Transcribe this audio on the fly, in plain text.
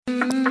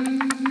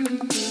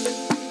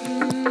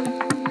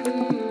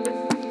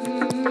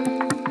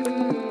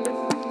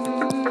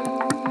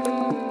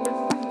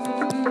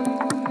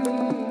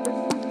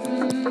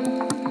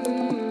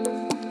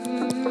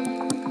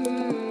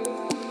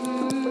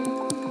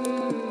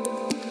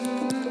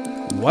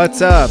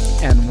What's up,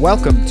 and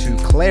welcome to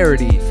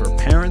Clarity for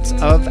Parents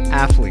of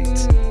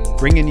Athletes,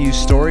 bringing you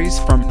stories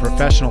from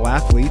professional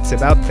athletes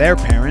about their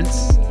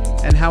parents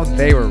and how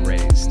they were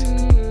raised.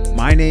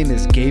 My name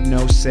is Gabe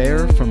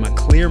Nosair from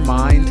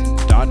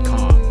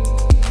aclearmind.com.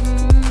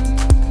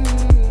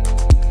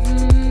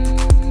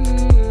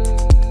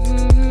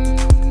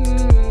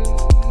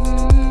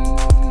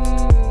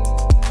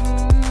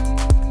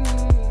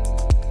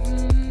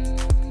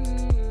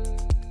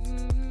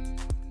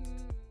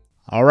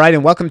 All right,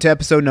 and welcome to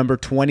episode number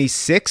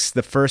 26,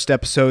 the first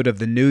episode of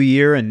the new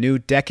year and new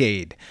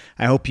decade.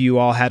 I hope you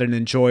all had an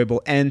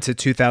enjoyable end to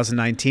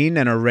 2019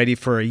 and are ready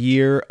for a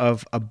year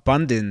of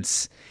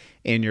abundance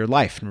in your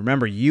life. And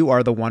remember, you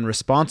are the one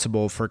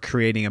responsible for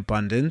creating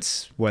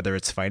abundance, whether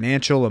it's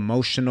financial,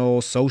 emotional,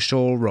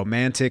 social,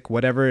 romantic,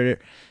 whatever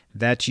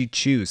that you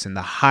choose. And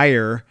the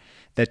higher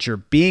that your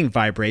being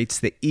vibrates,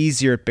 the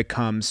easier it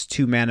becomes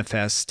to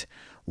manifest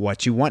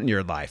what you want in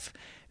your life.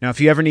 Now, if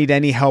you ever need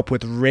any help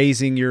with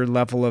raising your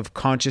level of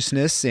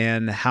consciousness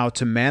and how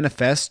to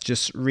manifest,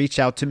 just reach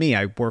out to me.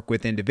 I work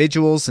with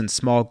individuals and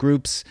small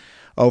groups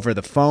over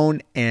the phone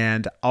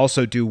and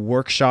also do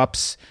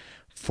workshops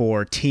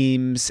for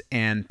teams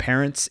and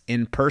parents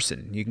in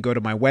person. You can go to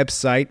my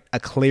website,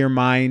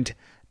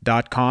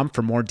 aclearmind.com,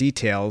 for more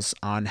details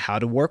on how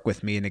to work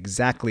with me and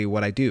exactly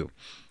what I do.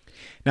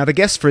 Now, the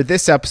guest for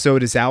this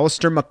episode is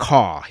Alistair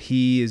McCaw.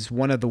 He is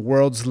one of the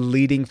world's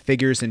leading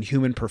figures in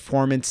human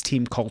performance,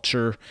 team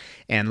culture,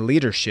 and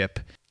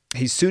leadership.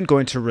 He's soon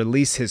going to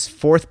release his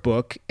fourth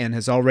book and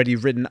has already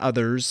written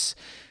others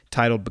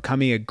titled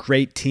Becoming a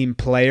Great Team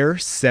Player,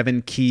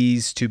 7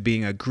 Keys to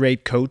Being a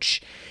Great Coach,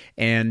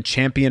 and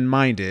Champion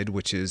Minded,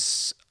 which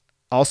is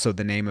also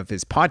the name of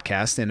his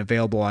podcast and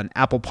available on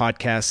Apple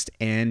Podcast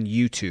and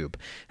YouTube.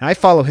 And I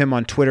follow him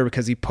on Twitter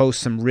because he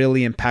posts some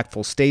really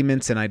impactful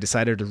statements, and I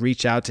decided to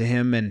reach out to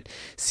him and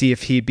see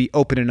if he'd be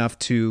open enough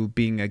to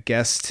being a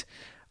guest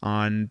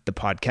on the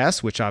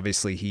podcast, which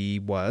obviously he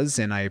was,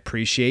 and I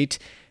appreciate.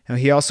 Now,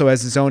 he also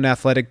has his own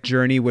athletic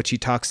journey, which he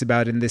talks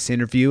about in this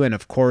interview, and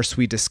of course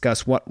we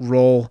discuss what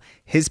role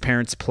his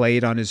parents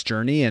played on his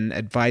journey and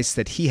advice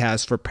that he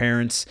has for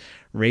parents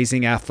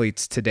raising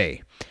athletes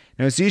today.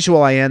 Now, as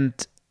usual, I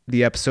end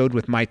the episode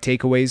with my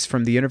takeaways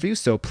from the interview,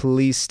 so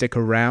please stick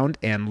around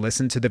and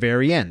listen to the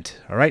very end.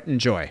 All right,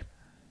 enjoy.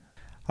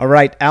 All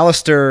right,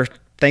 Alistair,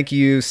 thank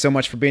you so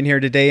much for being here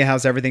today.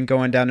 How's everything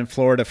going down in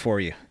Florida for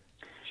you?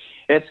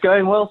 It's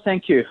going well,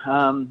 thank you.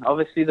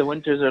 Obviously, the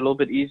winters are a little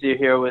bit easier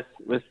here with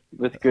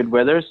good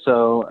weather,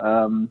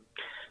 so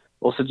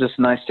also just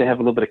nice to have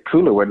a little bit of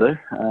cooler weather.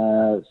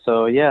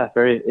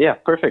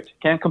 Perfect.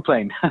 Can't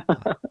complain.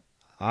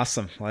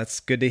 Awesome. Well, that's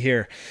good to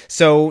hear.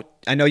 So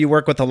I know you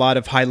work with a lot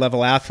of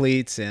high-level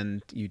athletes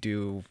and you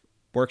do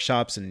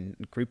workshops and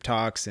group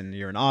talks and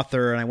you're an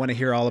author, and I want to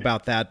hear all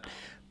about that.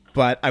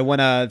 But I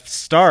want to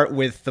start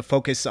with the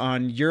focus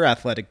on your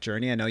athletic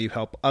journey. I know you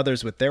help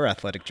others with their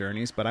athletic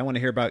journeys, but I want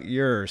to hear about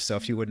yours. So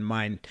if you wouldn't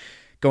mind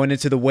going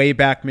into the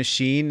Wayback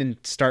Machine and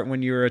start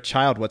when you were a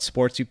child, what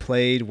sports you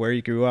played, where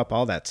you grew up,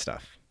 all that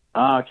stuff.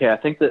 Okay, I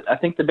think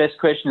the best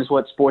question is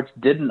what sports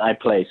didn't I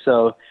play?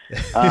 So,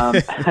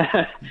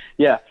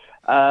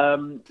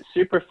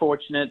 super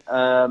fortunate.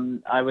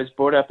 I was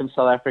brought up in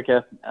South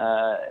Africa,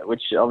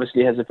 which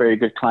obviously has a very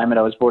good climate.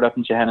 I was brought up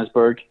in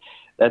Johannesburg.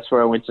 That's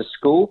where I went to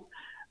school.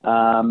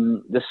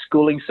 The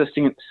schooling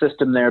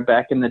system there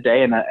back in the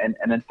day, and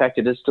in fact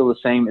it is still the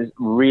same, is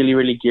really,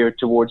 really geared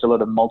towards a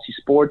lot of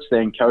multi-sports.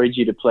 They encourage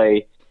you to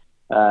play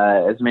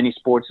as many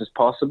sports as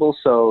possible.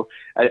 So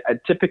a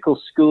typical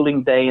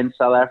schooling day in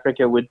South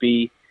Africa would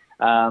be,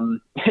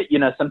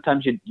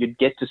 sometimes you'd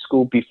get to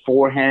school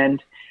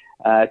beforehand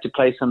to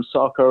play some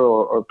soccer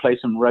or play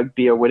some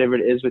rugby or whatever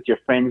it is with your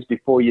friends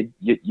before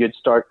you'd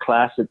start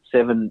class at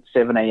 7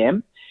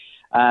 a.m.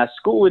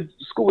 School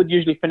would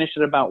usually finish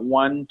at about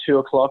 1, 2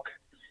 o'clock.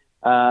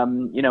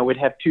 We'd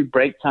have 2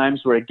 break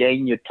times where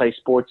again you'd play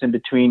sports in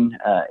between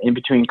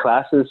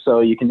classes. So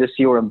you can just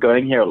see where I'm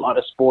going here. A lot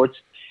of sports.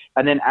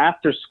 And then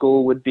after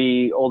school would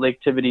be all the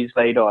activities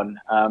laid on.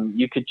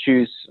 You could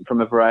choose from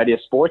a variety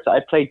of sports. I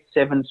played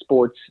 7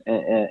 sports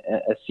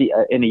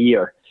in a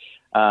year.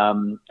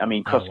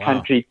 Cross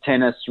country,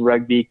 tennis,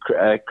 rugby,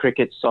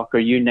 cricket, soccer,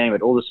 you name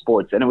it, all the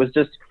sports. And it was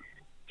just,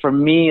 for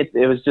me,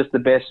 it was just the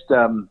best.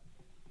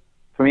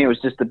 For me, it was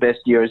just the best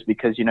years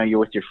because, you're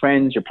with your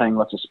friends, you're playing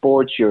lots of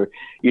sports, you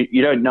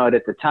don't know it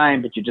at the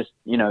time, but you're just,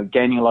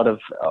 gaining a lot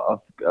of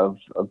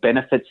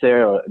benefits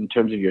there in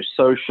terms of your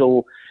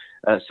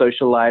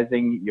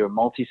socializing, your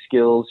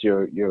multi-skills,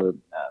 your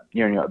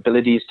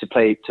abilities to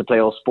play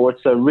all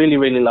sports. So really,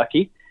 really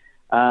lucky.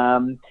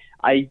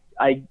 I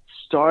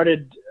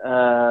started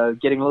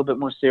getting a little bit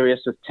more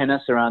serious with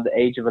tennis around the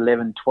age of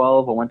 11,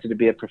 12. I wanted to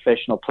be a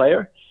professional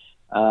player.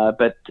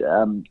 But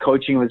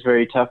coaching was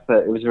very tough.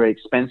 It was very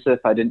expensive.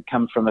 I didn't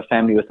come from a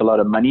family with a lot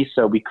of money,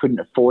 so we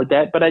couldn't afford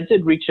that. But I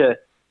did reach a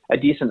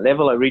decent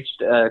level. I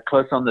reached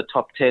close on the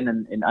top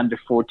 10 in under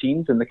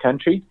 14s in the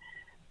country.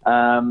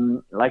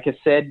 Like I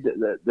said,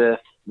 the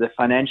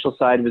financial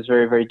side was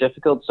very, very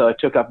difficult, so I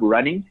took up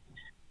running.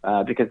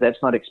 because that's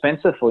not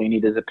expensive. All you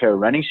need is a pair of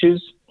running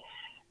shoes.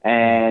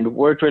 And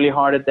worked really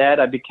hard at that.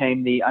 I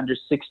became the under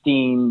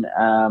 16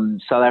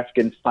 South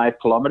African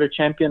 5-kilometer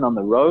champion on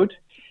the road.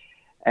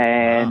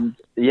 And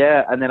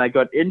and then I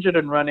got injured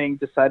in running,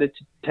 decided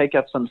to take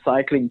up some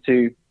cycling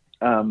to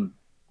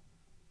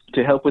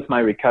help with my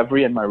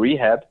recovery and my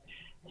rehab.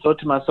 Thought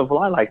to myself, well,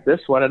 I like this.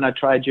 Why don't I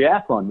try a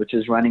duathlon, which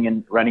is running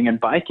and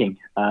biking,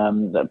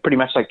 pretty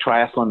much like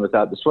triathlon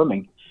without the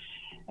swimming.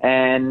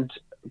 And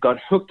got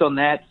hooked on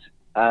that.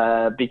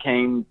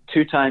 Became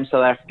 2-time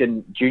South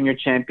African junior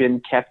champion,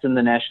 captained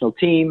the national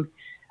team,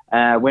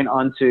 went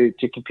on to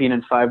compete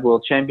in 5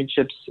 world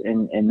championships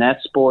in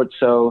that sport.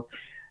 So,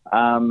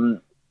 I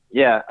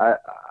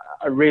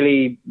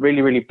really,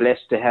 really, really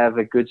blessed to have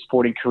a good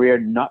sporting career,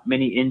 not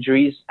many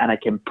injuries, and I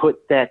can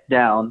put that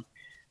down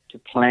to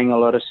playing a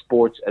lot of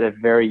sports at a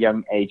very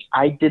young age.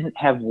 I didn't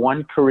have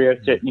one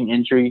career-threatening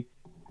injury.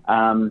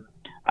 I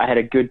had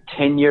a good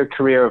 10-year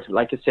career of,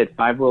 like I said,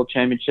 5 world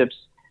championships,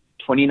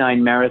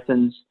 29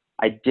 marathons.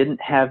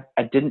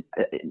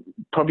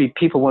 Probably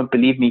people won't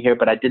believe me here,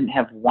 but I didn't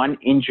have one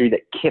injury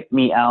that kept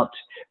me out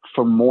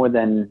for more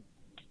than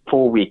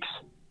 4 weeks.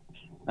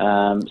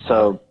 And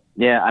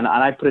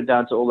I put it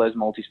down to all those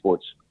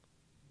multi-sports.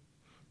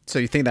 So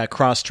you think that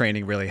cross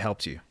training really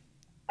helped you?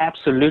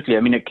 Absolutely.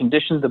 I mean, it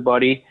conditions the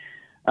body.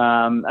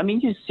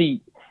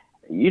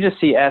 You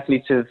just see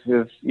athletes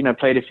who've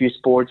played a few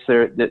sports.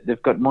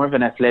 They've got more of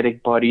an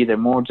athletic body. They're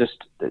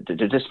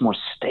just more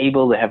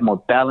stable. They have more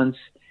balance.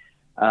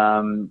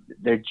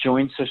 Their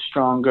joints are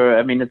stronger.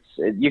 I mean,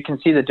 you can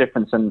see the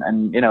difference.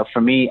 And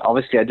for me,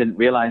 obviously, I didn't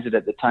realize it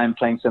at the time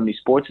playing so many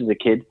sports as a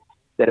kid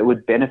that it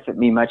would benefit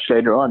me much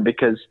later on,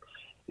 because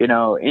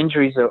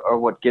injuries are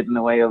what get in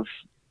the way of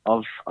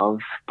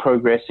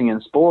progressing in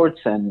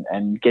sports and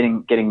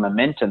getting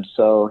momentum.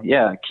 So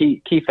yeah,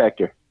 key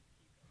factor.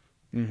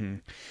 Mm-hmm.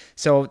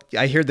 So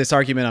I hear this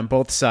argument on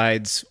both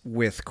sides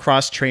with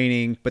cross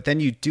training, but then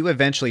you do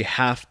eventually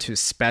have to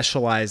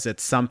specialize at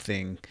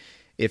something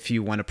if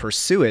you want to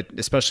pursue it,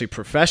 especially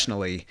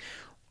professionally.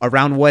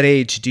 Around what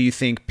age do you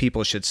think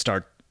people should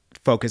start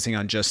focusing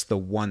on just the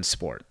one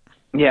sport?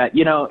 Yeah,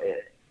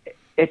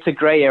 it's a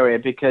gray area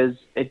because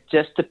it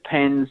just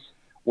depends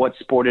what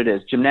sport it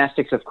is.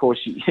 Gymnastics, of course,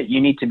 you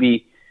need to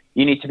be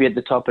at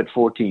the top at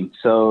 14.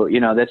 So,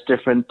 that's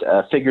different.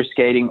 Figure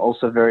skating,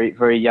 also very,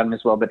 very young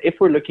as well. But if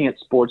we're looking at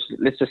sports,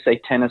 let's just say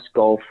tennis,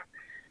 golf,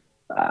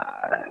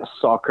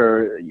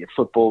 soccer,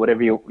 football,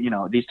 whatever,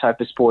 these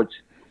type of sports,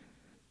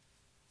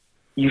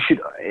 you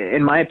should,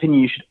 in my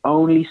opinion, you should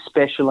only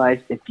specialize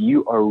if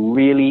you are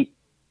really,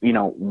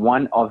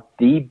 one of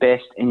the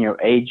best in your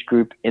age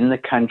group in the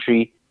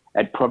country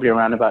at probably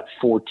around about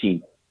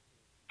 14.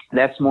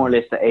 That's more or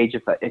less the age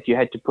if you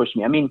had to push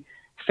me. I mean,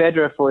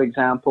 Federer, for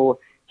example,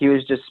 he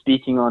was just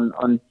speaking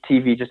on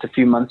TV just a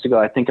few months ago.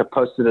 I think I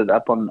posted it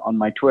up on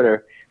my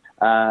Twitter,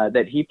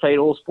 that he played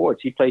all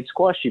sports. He played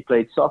squash, he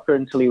played soccer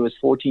until he was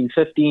 14,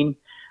 15.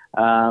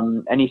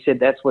 And he said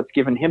that's what's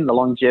given him the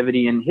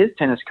longevity in his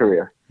tennis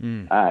career.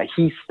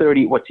 He's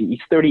 30, he's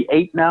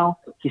 38 now.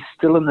 He's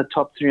still in the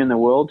top 3 in the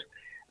world.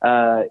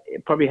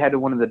 He's probably had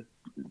one of the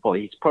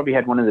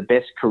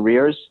best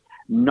careers,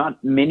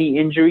 not many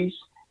injuries.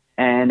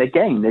 And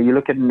again, you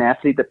look at an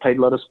athlete that played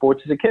a lot of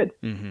sports as a kid.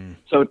 Mm-hmm.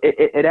 So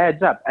it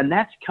adds up. And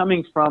that's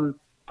coming from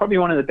probably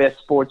one of the best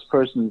sports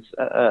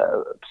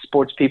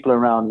people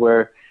around,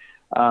 where,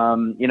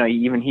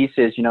 even he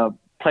says,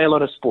 play a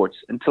lot of sports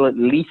until at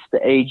least the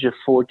age of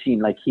 14,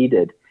 like he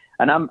did.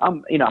 And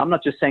I'm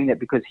not just saying that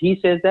because he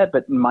says that,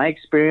 but in my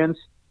experience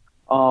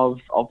of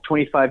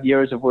 25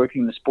 years of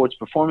working in the sports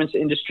performance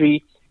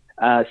industry,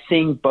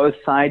 seeing both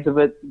sides of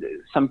it,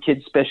 some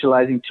kids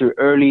specializing too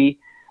early,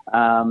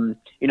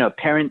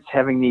 parents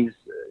having these,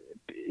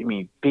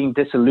 being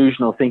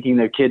disillusional, thinking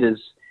their kid is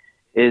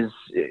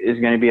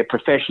going to be a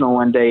professional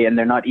one day, and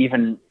they're not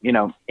even,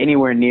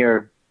 anywhere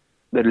near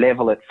the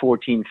level at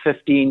 14,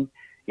 15.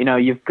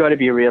 You've got to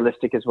be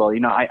realistic as well.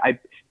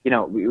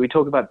 We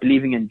talk about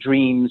believing in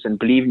dreams and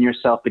believe in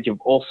yourself, but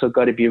you've also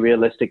got to be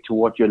realistic to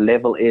what your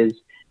level is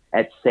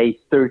at, say,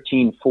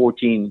 13,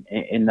 14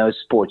 in those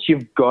sports.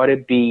 You've got to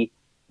be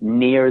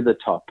near the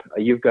top.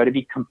 You've got to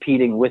be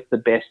competing with the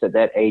best at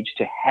that age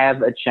to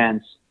have a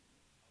chance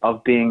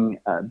of being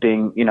a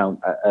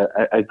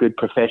good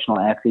professional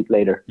athlete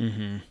later.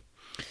 Mm-hmm.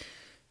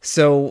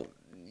 So,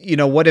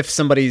 what if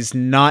somebody's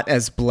not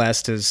as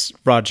blessed as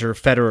Roger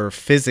Federer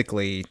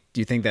physically?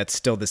 Do you think that's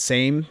still the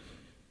same?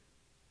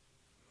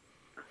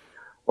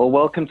 Well,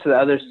 welcome to the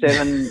other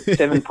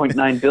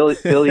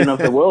 7.9 billion of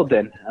the world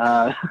then.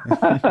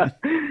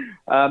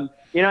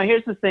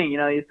 Here's the thing,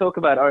 you talk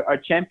about are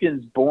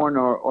champions born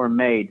or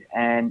made?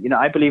 And,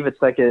 I believe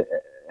it's like an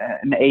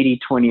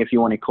 80-20, if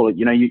you want to call it.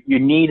 You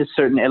need a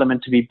certain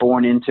element to be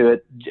born into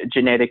it.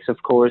 Genetics,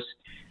 of course,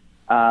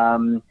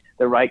 the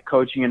right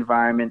coaching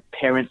environment,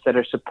 parents that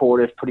are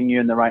supportive, putting you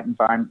in the right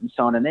environment and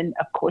so on. And then,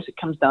 of course, it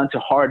comes down to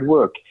hard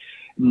work.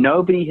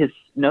 Nobody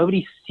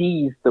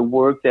sees the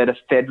work that a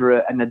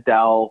Federer, a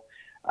Nadal,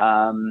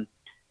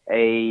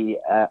 a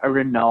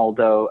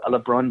Ronaldo, a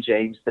LeBron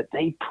James, that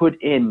they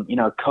put in.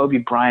 Kobe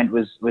Bryant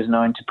was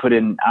known to put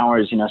in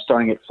hours.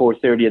 Starting at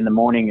 4:30 in the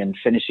morning and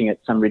finishing at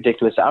some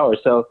ridiculous hour.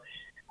 So,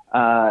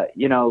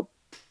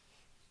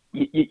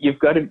 you've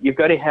got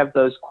to have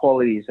those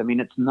qualities. I mean,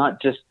 it's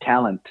not just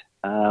talent.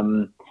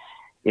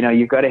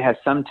 You've got to have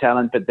some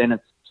talent, but then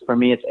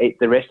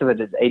the rest of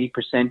it is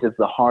 80% of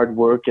the hard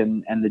work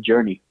and the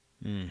journey.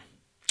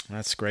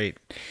 That's great.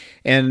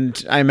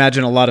 And I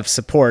imagine a lot of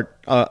support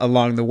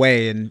along the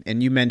way.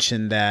 And you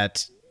mentioned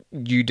that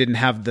you didn't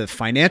have the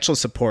financial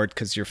support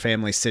because your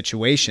family's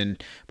situation,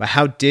 but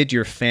how did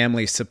your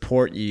family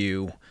support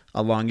you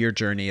along your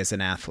journey as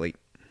an athlete?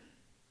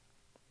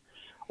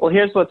 Well,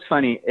 here's what's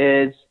funny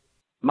is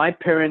my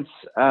parents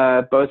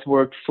both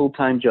worked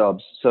full-time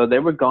jobs. So they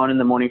were gone in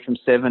the morning from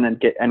 7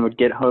 and would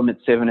get home at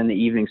 7 in the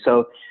evening.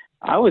 So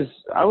I was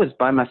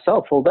by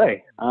myself all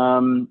day.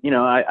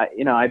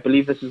 I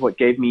believe this is what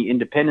gave me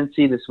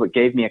independency. This is what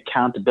gave me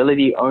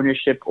accountability,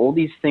 ownership, all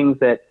these things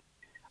that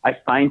I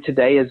find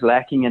today is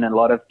lacking in a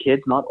lot of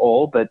kids. Not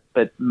all, but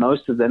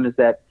most of them, is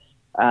that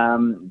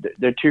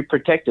they're too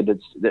protected.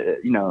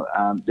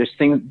 There's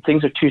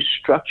things are too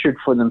structured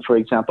for them. For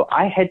example,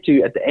 I had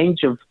to, at the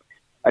age of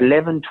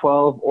 11,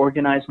 12,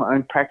 organize my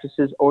own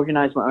practices,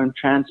 organize my own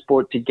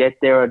transport to get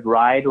there. I'd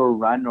ride or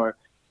run or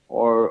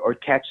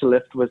catch a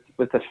lift with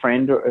a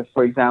friend, or,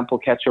 for example,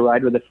 catch a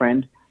ride with a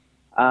friend.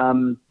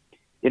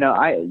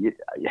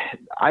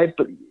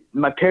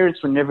 My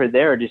parents were never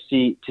there to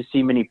see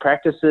many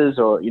practices,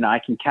 or I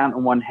can count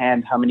on one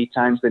hand how many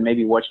times they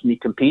maybe watched me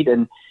compete,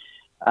 and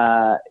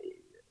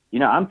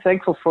I'm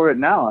thankful for it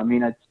now. I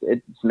mean,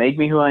 it's made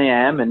me who I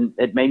am, and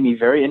it made me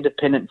very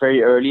independent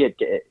very early.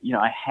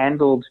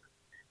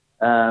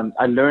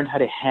 I learned how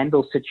to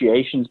handle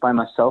situations by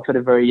myself at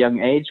a very young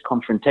age,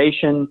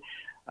 confrontation,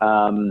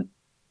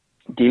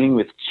 dealing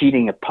with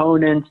cheating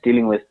opponents,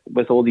 dealing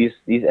with all these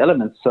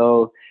elements.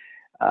 So,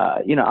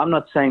 I'm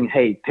not saying,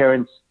 hey,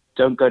 parents,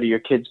 don't go to your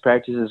kids'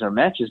 practices or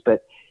matches,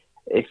 but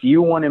if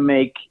you want to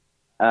make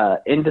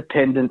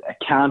independent,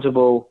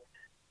 accountable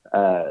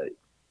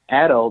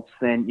adults,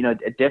 then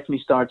it definitely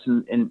starts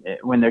in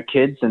when they're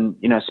kids, and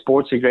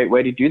sports are a great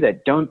way to do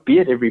that. Don't be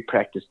at every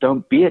practice,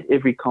 don't be at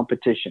every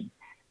competition.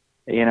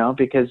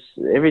 Because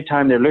every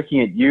time they're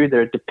looking at you,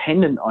 they're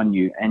dependent on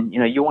you, and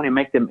you want to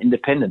make them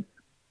independent.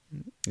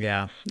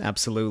 Yeah,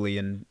 absolutely.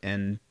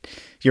 And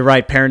you're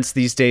right. Parents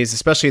these days,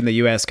 especially in the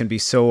US, can be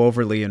so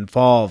overly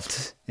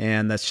involved,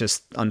 and that's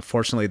just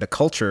unfortunately the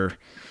culture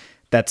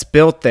that's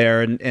built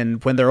there.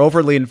 And when they're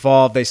overly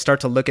involved, they start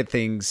to look at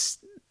things,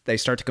 they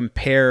start to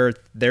compare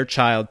their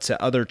child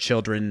to other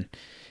children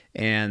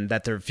and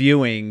that they're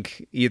viewing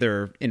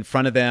either in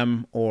front of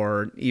them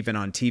or even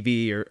on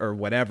TV or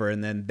whatever.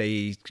 And then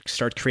they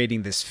start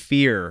creating this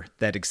fear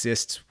that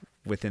exists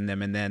within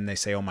them. And then they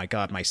say, oh my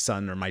God, my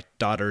son or my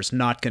daughter's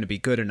not going to be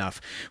good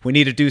enough. We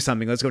need to do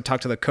something. Let's go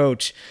talk to the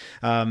coach.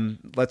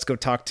 Let's go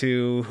talk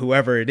to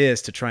whoever it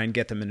is to try and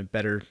get them in a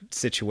better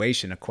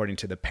situation according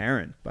to the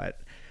parent.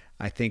 But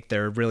I think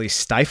they're really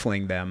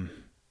stifling them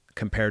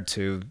compared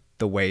to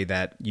the way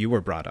that you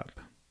were brought up.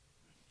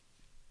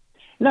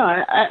 No,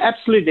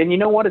 absolutely. And you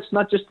know what? It's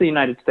not just the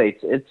United States.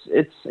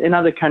 It's in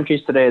other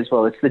countries today as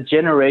well. It's the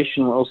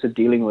generation we're also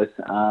dealing with.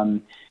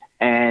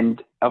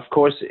 And of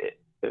course,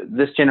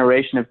 this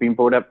generation have been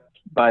brought up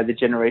by the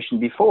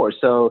generation before.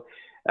 So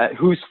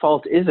whose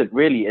fault is it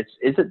really? Is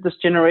it this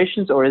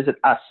generation's, or is it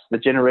us, the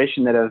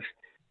generation that have,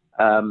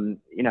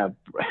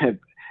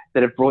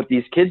 that have brought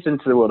these kids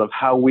into the world, of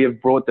how we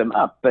have brought them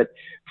up? But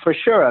for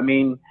sure, I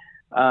mean,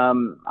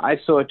 I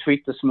saw a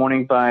tweet this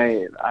morning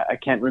by, I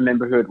can't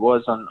remember who it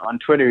was on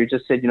Twitter. He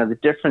just said, the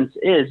difference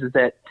is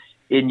that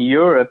in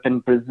Europe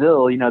and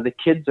Brazil, the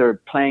kids are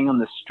playing on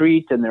the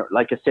street, and they're,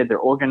 like I said, they're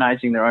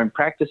organizing their own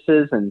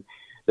practices, and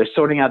they're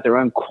sorting out their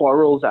own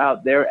quarrels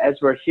out there. As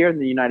we're here in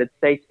the United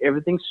States,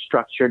 everything's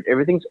structured,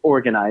 everything's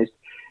organized.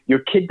 Your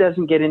kid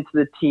doesn't get into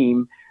the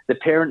team. The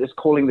parent is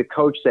calling the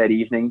coach that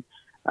evening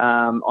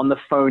on the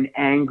phone,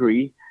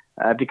 angry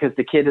because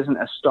the kid isn't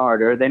a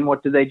starter. Then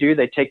what do? They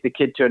take the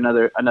kid to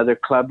another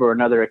club or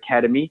another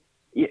academy.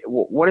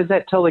 What does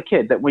that tell the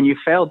kid? That when you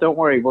fail, don't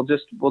worry, we'll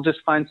just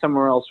find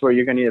somewhere else where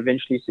you're going to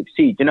eventually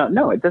succeed.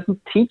 No, it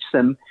doesn't teach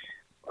them.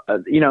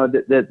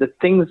 The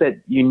things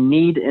that you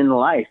need in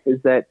life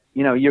is that,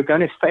 you're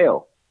going to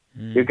fail.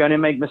 You're going to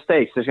make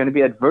mistakes. There's going to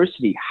be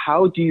adversity.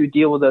 How do you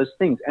deal with those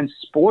things? And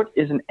sport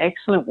is an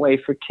excellent way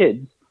for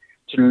kids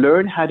to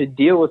learn how to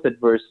deal with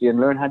adversity and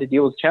learn how to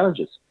deal with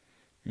challenges.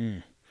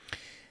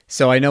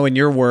 So I know in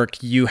your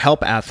work, you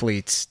help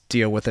athletes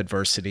deal with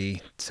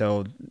adversity.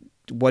 So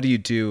what do you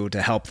do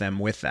to help them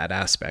with that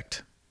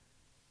aspect?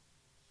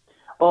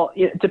 Well,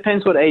 it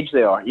depends what age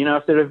they are.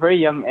 If they're a very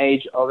young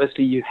age,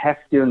 obviously you have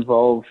to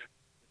involve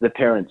the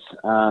parents.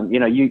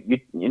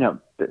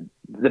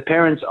 The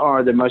parents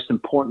are the most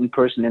important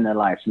person in their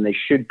lives, and they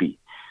should be.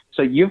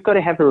 So you've got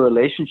to have a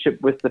relationship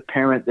with the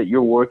parent that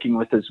you're working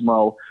with as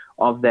well,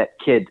 of that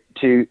kid,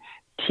 to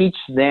teach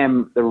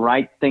them the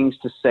right things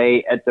to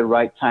say at the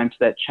right time to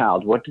that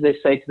child. What do they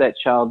say to that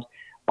child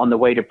on the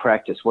way to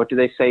practice? What do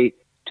they say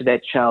to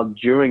that child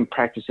during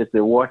practice if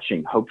they're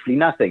watching? Hopefully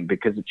nothing,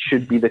 because it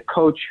should be the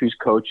coach who's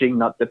coaching,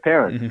 not the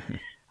parent.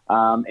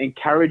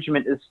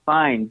 Encouragement is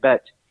fine,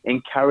 but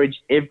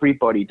encourage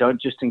everybody.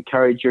 Don't just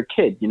encourage your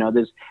kid.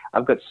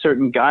 I've got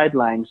certain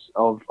guidelines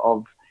of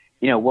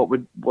what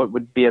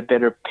would be a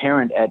better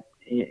parent at,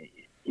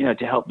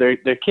 to help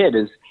their kid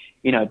is,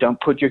 don't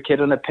put your kid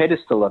on a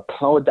pedestal.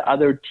 Applaud the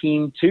other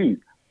team too.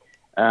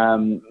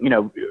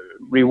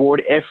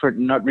 Reward effort,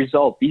 not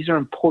result. These are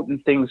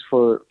important things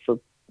for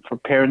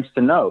parents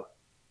to know.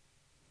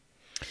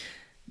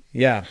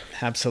 Yeah,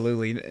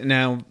 absolutely.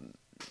 Now,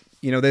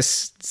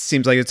 this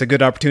seems like it's a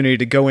good opportunity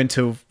to go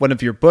into one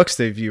of your books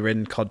that you've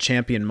written called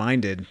Champion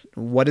Minded.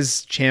 What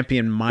does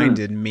Champion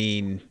Minded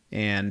mean,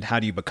 and how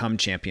do you become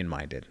champion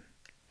minded?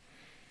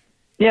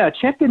 Yeah,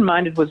 Champion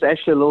Minded was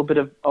actually a little bit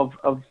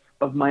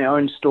of my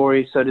own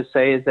story, so to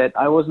say, is that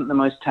I wasn't the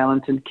most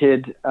talented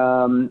kid.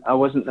 I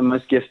wasn't the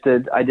most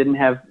gifted. I didn't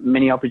have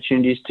many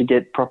opportunities to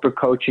get proper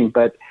coaching.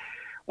 But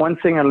one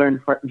thing I learned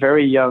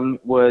very young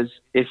was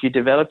if you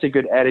developed a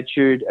good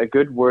attitude, a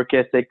good work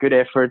ethic, good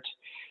effort,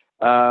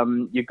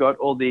 you got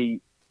all the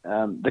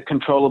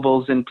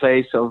controllables in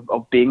place of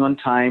being on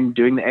time,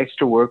 doing the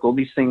extra work, all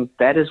these things.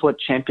 That is what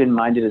Champion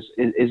Minded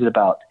is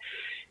about.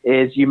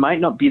 Is you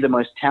might not be the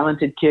most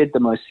talented kid, the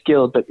most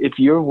skilled, but if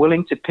you're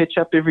willing to pitch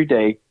up every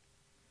day,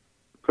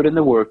 put in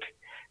the work,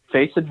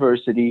 face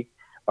adversity,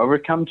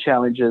 overcome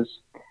challenges,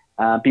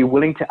 be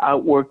willing to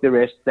outwork the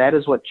rest, that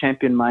is what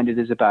Champion Minded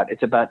is about.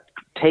 It's about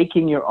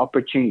taking your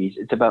opportunities.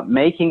 It's about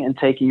making and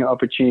taking your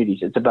opportunities.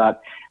 It's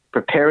about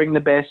preparing the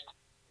best.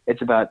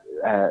 It's about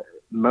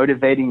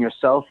motivating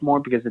yourself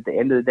more, because at the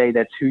end of the day,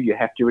 that's who you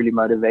have to really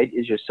motivate,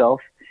 is yourself.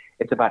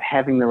 It's about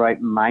having the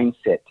right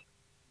mindset.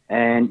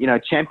 And,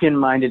 Champion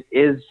Minded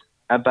is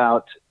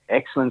about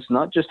excellence,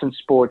 not just in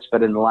sports,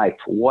 but in life.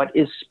 What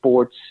is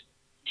sports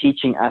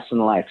teaching us in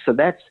life? So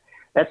that's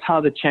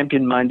how the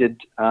Champion Minded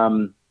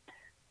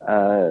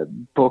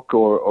book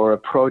or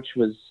approach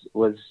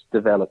was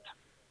developed.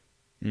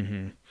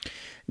 Mm-hmm.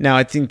 Now,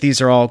 I think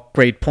these are all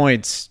great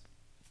points,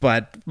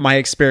 but my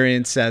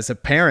experience as a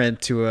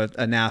parent to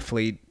an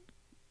athlete,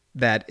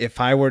 that if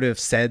I were to have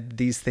said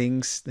these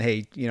things,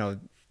 hey, you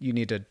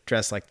need to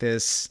dress like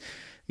this,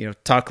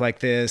 talk like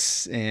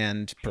this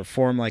and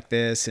perform like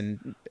this,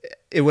 and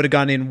it would have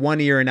gone in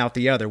one ear and out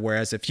the other.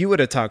 Whereas if you would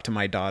have talked to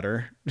my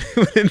daughter,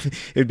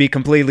 it would be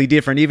completely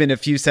different, even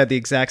if you said the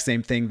exact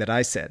same thing that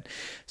I said.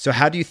 So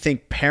how do you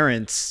think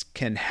parents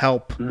can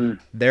help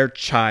their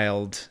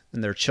child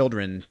and their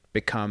children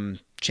become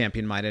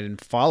champion-minded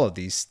and follow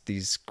these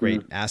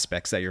great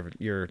aspects that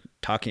you're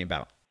talking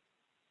about?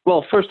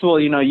 Well, first of all,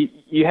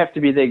 you have to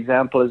be the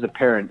example as a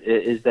parent.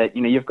 Is that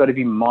you've got to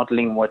be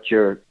modeling what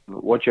you're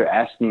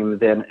asking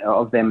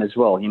of them as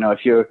well.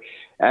 If you're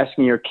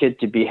asking your kid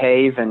to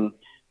behave and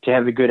to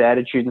have a good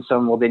attitude and so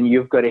on, well, then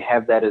you've got to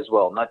have that as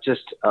well. Not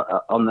just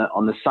on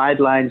the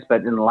sidelines,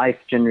 but in life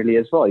generally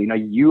as well.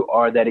 You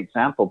are that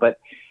example. But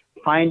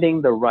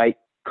finding the right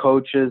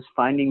coaches,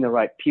 finding the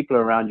right people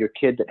around your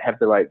kid that have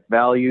the right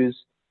values,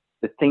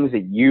 the things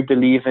that you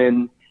believe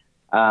in.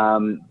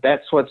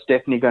 That's what's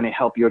definitely going to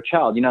help your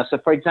child. So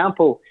for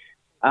example,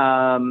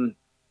 I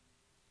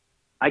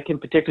can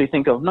particularly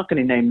think of, I'm not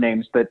going to name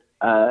names, but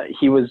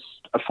he was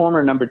a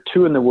former number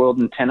 2 in the world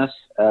in tennis,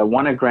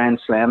 won a Grand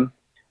Slam.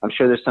 I'm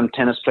sure there's some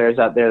tennis players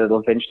out there that'll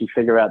eventually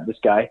figure out this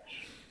guy.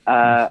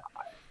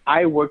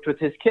 I worked with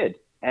his kid,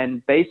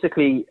 and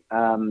basically,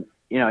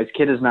 his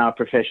kid is now a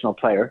professional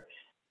player.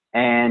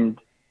 And,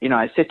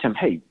 I said to him,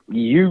 hey,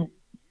 you're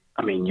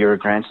a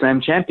Grand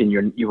Slam champion.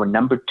 You were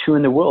number 2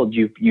 in the world.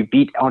 You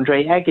beat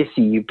Andre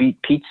Agassi. You beat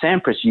Pete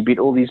Sampras. You beat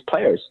all these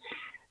players.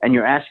 And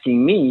you're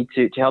asking me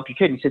to help your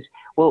kid. And he says,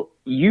 well,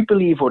 you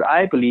believe what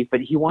I believe,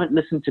 but he won't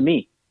listen to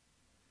me.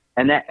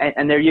 And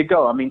there you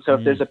go. So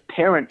if there's a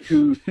parent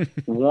who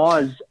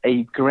was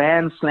a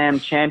Grand Slam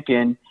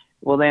champion,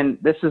 well, then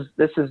this is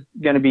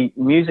going to be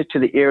music to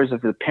the ears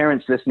of the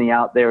parents listening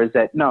out there, is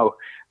that no,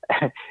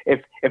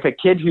 if a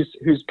kid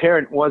whose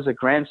parent was a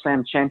Grand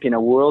Slam champion,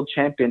 a world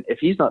champion, if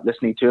he's not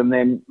listening to him,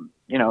 then,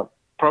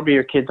 probably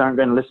your kids aren't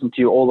going to listen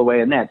to you all the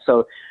way in that.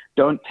 So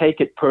don't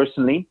take it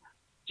personally.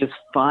 Just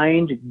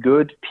find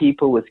good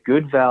people with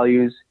good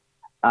values,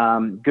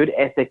 good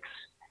ethics,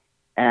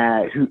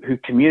 who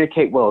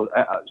communicate well,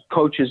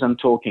 coaches I'm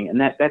talking, and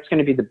that's going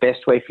to be the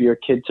best way for your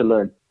kid to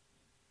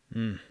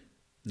learn.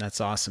 That's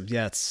awesome.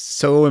 Yeah, it's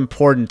so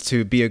important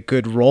to be a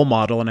good role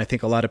model, and I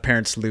think a lot of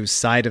parents lose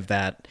sight of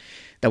that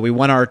we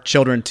want our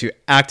children to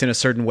act in a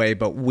certain way,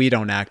 but we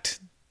don't act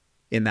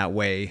in that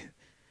way.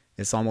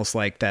 It's almost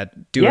like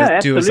that. Do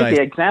as I...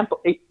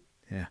 Example.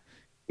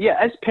 Yeah.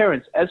 As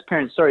parents,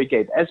 sorry,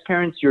 Gabe, as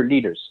parents, you're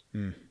leaders.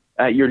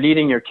 You're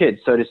leading your kids,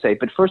 so to say.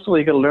 But first of all,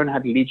 you got to learn how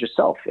to lead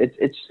yourself.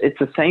 It's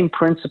the same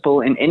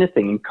principle in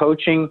anything, in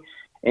coaching,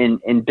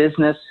 in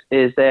business,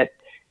 is that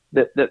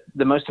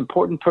the most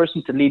important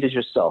person to lead is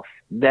yourself.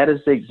 That is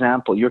the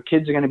example. Your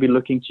kids are going to be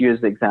looking to you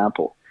as the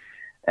example.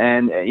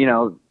 And,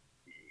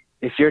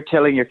 if you're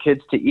telling your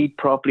kids to eat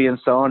properly and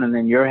so on, and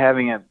then you're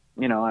having a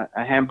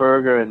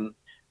hamburger and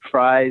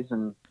fries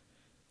and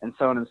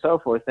so on and so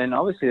forth, then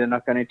obviously they're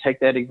not going to take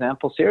that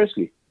example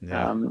seriously.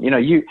 Yeah.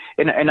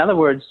 In other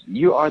words,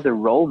 you are the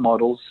role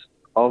models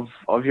of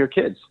your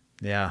kids.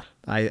 Yeah.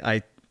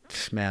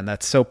 Man,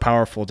 that's so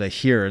powerful to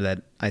hear.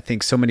 That I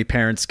think so many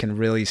parents can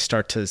really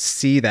start to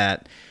see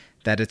that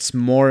it's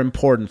more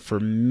important for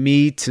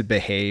me to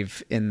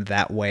behave in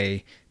that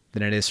way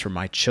than it is for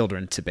my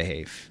children to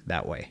behave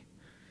that way.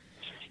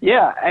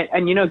 Yeah.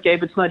 And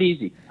Gabe, it's not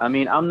easy. I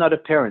mean, I'm not a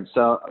parent.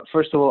 So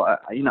first of all,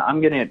 I'm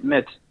going to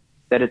admit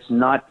that it's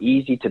not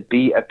easy to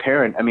be a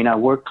parent. I mean, I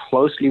work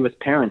closely with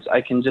parents.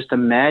 I can just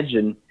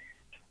imagine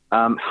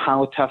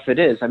how tough it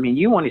is. I mean,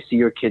 you want to see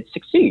your kids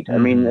succeed. I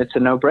mean, it's a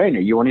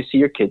no-brainer. You want to see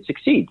your kids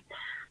succeed.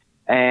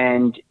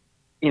 And,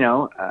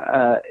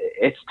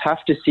 it's tough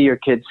to see your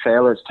kids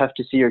fail. It's tough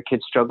to see your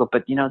kids struggle.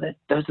 But,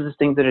 those are the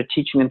things that are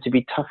teaching them to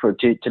be tougher,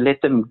 to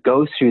let them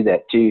go through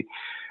that, to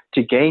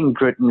gain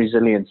grit and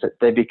resilience, that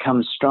they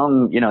become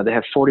strong. They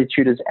have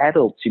fortitude as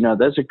adults.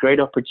 Those are great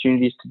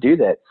opportunities to do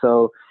that.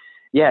 So,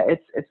 yeah,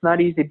 it's not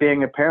easy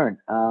being a parent.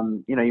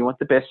 You want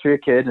the best for your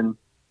kid,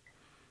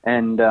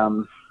 and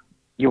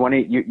you want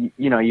to,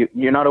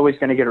 you're not always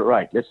going to get it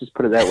right. Let's just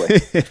put it that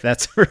way.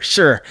 That's for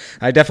sure.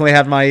 I definitely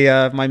have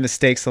my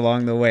mistakes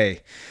along the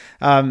way.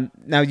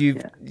 Now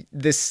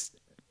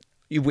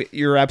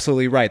you're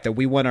absolutely right that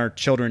we want our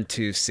children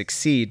to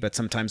succeed, but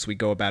sometimes we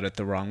go about it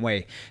the wrong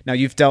way. Now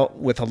you've dealt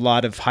with a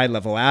lot of high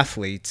level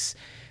athletes.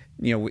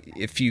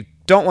 If you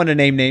don't want to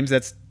name names,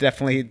 that's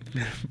definitely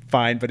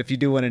fine. But if you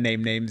do want to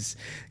name names,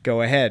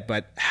 go ahead.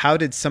 But how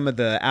did some of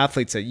the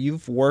athletes that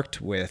you've worked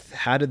with,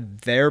 how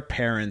did their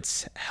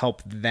parents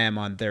help them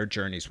on their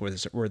journeys?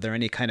 Were there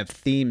any kind of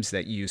themes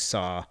that you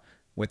saw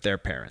with their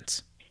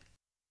parents?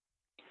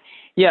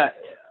 Yeah,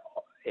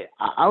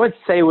 I would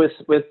say with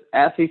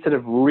athletes that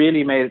have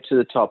really made it to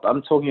the top,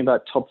 I'm talking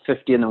about top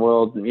 50 in the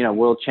world,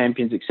 world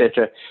champions,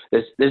 etc.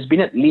 There's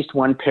been at least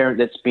one parent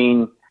that's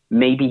been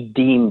maybe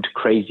deemed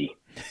crazy.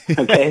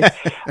 Okay.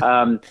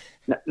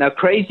 Now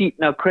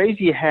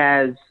crazy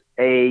has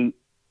a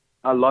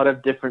lot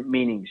of different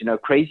meanings.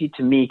 Crazy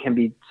to me can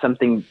be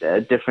something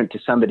different to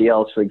somebody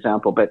else, for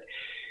example. But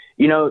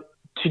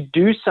to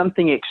do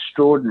something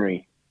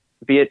extraordinary,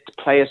 be it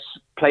play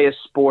a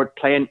sport,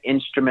 play an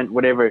instrument,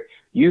 whatever,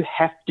 you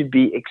have to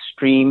be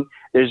extreme.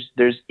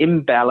 There's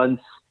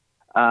imbalance.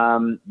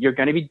 You're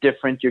going to be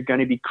different. You're going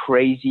to be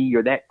crazy.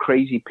 You're that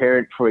crazy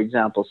parent, for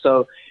example.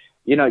 So,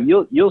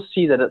 you'll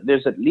see that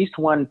there's at least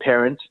one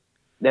parent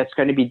that's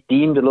going to be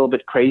deemed a little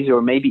bit crazy, or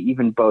maybe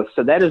even both.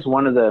 So that is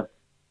one of the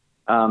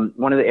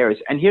areas.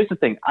 And here's the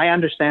thing: I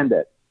understand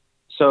that.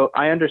 So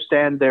I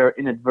understand their,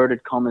 in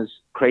inverted commas,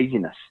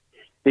 craziness,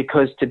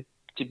 because to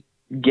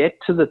get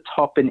to the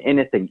top in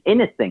anything,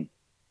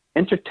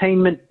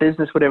 entertainment,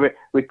 business, whatever,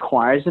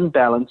 requires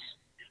imbalance,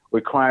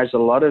 requires a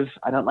lot of,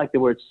 I don't like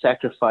the word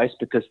sacrifice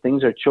because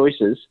things are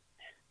choices,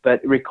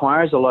 but it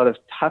requires a lot of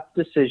tough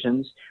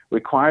decisions,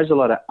 requires a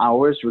lot of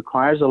hours,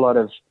 requires a lot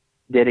of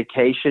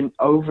dedication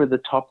over the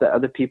top that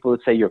other people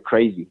would say you're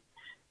crazy.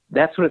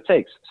 That's what it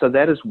takes. So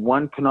that is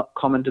one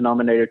common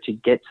denominator to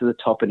get to the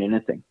top in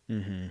anything.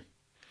 Mm-hmm.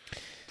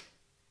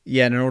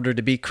 Yeah, and in order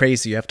to be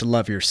crazy, you have to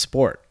love your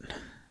sport.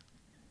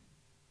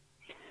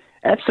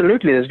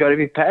 Absolutely. There's got to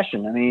be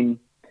passion. I mean,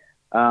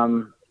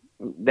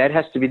 that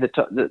has to be the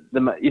top,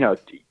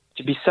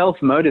 to be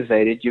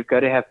self-motivated, you've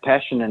got to have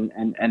passion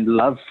and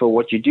love for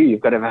what you do.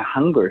 You've got to have a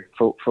hunger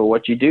for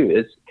what you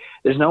do.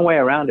 There's no way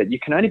around it. You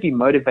can only be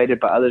motivated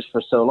by others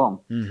for so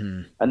long.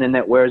 Mm-hmm. And then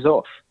that wears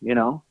off, you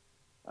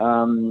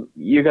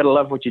got to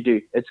love what you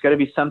do. It's got to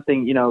be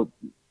something,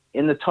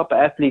 in the top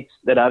athletes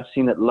that I've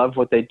seen that love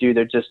what they do,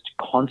 they're just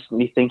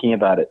constantly thinking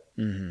about it.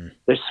 Mm-hmm.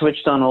 They're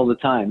switched on all the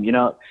time.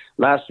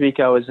 Last week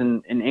I was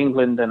in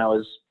England, and I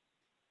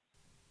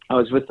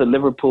was with the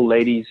Liverpool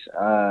ladies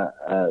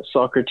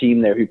soccer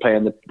team there who play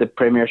in the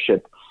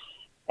Premiership.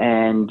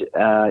 And,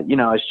 I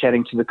was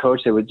chatting to the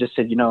coach. They would just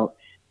said,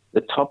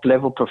 the top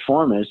level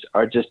performers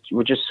were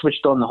just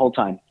switched on the whole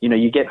time.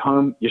 You get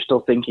home, you're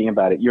still thinking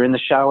about it. You're in the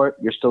shower,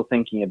 you're still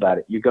thinking about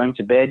it. You're going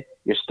to bed,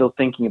 you're still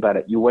thinking about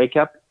it. You wake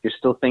up, you're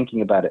still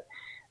thinking about it.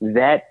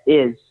 That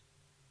is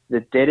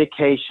the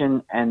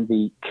dedication and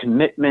the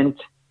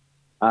commitment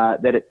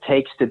that it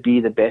takes to be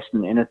the best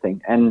in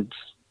anything. And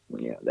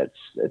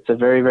it's a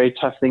very, very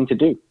tough thing to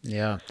do.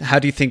 Yeah. How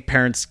do you think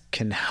parents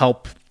can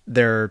help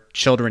their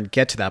children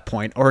get to that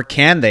point, or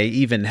can they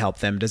even help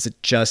them? Does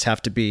it just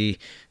have to be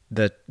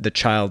the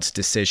child's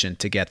decision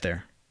to get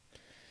there?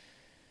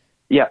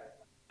 Yeah.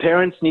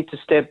 Parents need to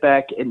step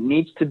back. It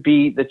needs to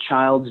be the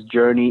child's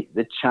journey.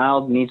 The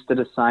child needs to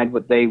decide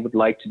what they would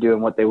like to do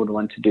and what they would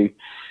want to do.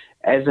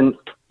 As in,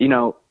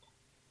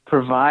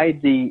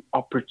 provide the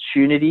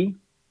opportunity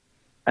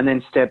and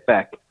then step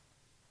back.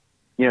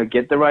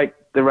 Get the right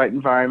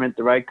environment,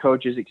 the right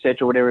coaches,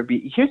 etc., whatever it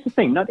be. Here's the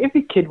thing: not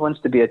every kid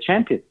wants to be a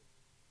champion.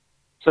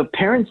 So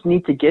parents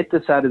need to get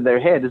this out of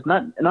their head. It's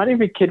not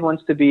every kid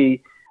wants to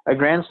be a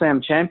Grand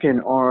Slam champion,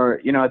 or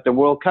at the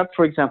World Cup,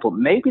 for example.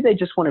 Maybe they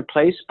just want to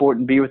play sport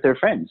and be with their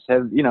friends.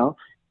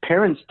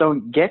 Parents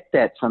don't get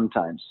that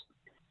sometimes,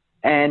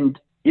 and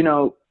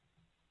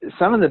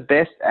some of the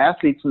best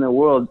athletes in the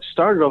world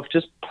started off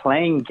just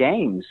playing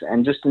games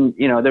and just,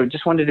 they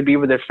just wanted to be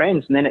with their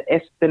friends. And then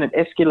it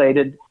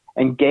escalated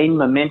and gained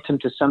momentum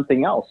to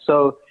something else.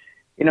 So,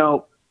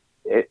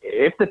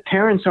 if the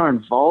parents are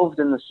involved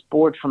in the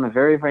sport from a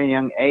very, very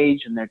young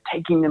age and they're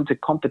taking them to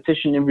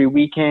competition every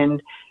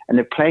weekend and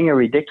they're playing a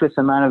ridiculous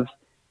amount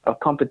of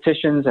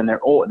competitions and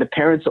the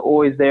parents are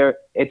always there,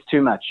 it's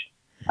too much.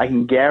 I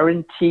can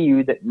guarantee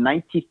you that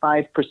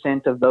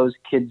 95% of those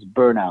kids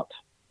burn out.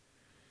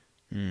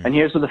 And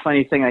here's what the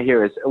funny thing I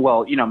hear is,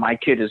 well, my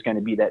kid is going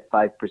to be that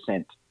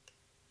 5%.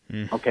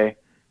 Okay.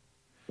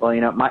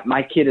 Well,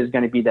 my kid is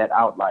going to be that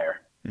outlier.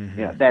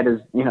 That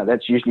is,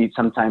 that's usually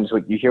sometimes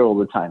what you hear all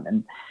the time.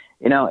 And,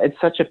 it's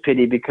such a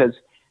pity because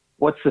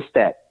what's the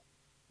stat?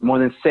 More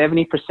than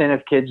 70%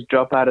 of kids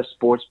drop out of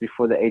sports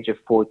before the age of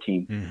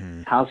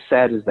 14. How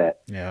sad is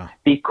that? Yeah.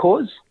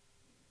 Because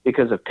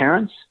of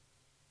parents,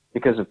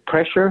 because of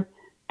pressure,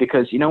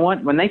 because you know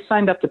what? When they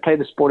signed up to play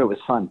the sport, it was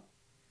fun.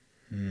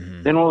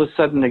 Then all of a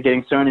sudden they're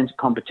getting thrown into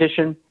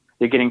competition.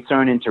 They're getting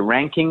thrown into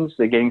rankings.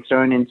 They're getting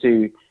thrown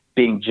into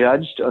being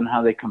judged on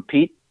how they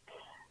compete.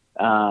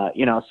 As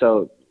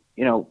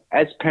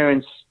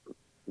parents,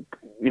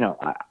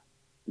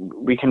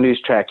 we can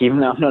lose track, even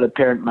though I'm not a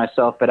parent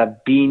myself, but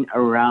I've been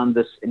around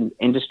this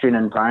industry and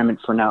environment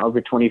for now over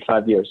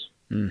 25 years.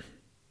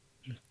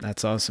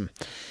 That's awesome.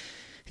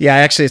 Yeah,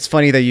 actually, it's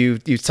funny that you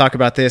talk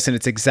about this, and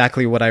it's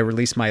exactly what I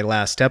released my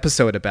last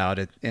episode about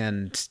it.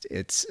 And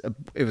it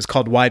was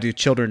called "Why Do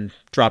Children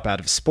Drop Out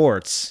of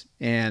Sports?"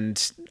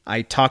 And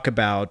I talk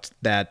about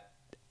that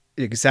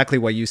exactly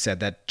what you said,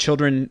 that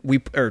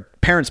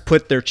parents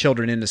put their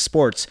children into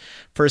sports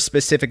for a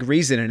specific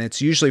reason, and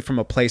it's usually from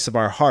a place of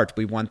our heart.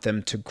 We want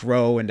them to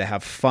grow and to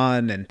have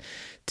fun and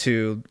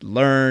to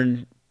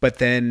learn, but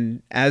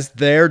then as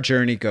their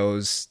journey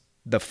goes,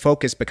 the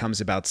focus becomes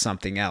about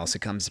something else. It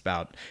comes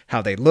about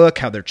how they look,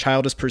 how their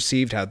child is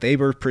perceived, how they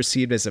were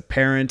perceived as a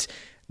parent,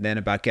 then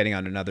about getting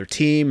on another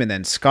team, and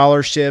then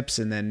scholarships,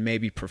 and then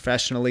maybe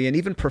professionally, and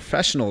even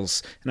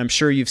professionals, and I'm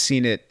sure you've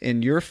seen it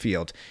in your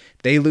field,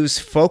 they lose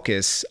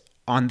focus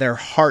on their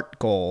heart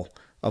goal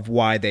of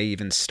why they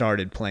even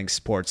started playing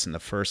sports in the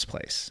first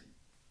place.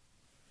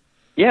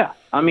 Yeah.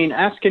 I mean,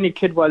 ask any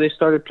kid why they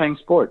started playing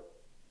sport.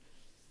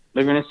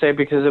 They're going to say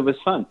because it was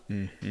fun.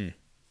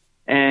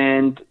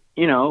 And,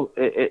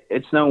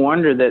 it's no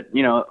wonder that,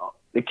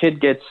 the kid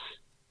gets,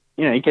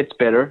 he gets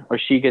better or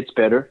she gets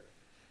better.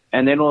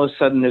 And then all of a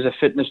sudden there's a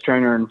fitness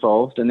trainer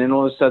involved. And then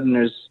all of a sudden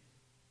there's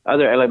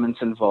other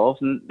elements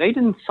involved. And they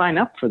didn't sign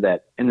up for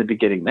that in the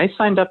beginning. They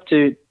signed up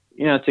to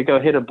go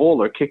hit a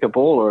ball or kick a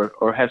ball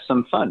or have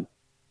some fun.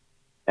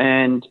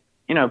 And,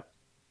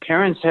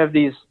 parents have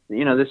these,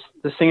 this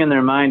thing in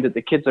their mind that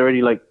the kid's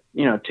already 10,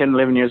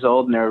 11 years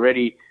old and they're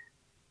already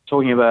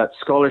talking about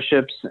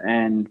scholarships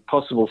and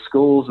possible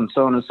schools and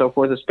so on and so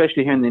forth,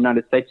 especially here in the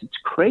United States. It's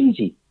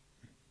crazy.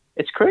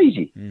 It's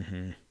crazy.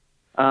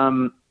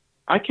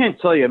 I can't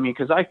tell you,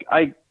 because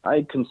I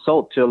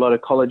consult to a lot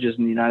of colleges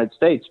in the United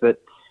States,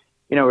 but,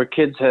 where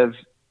kids have,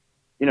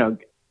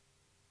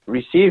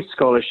 received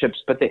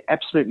scholarships, but they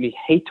absolutely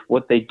hate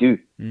what they do.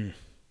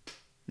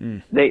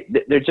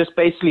 They're just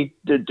basically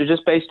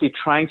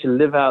trying to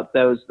live out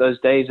those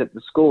days at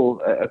the school,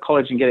 a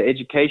college, and get an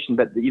education,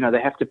 but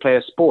they have to play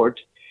a sport.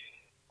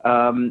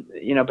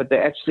 But they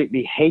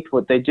absolutely hate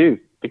what they do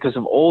because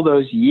of all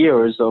those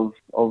years of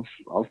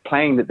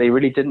playing that they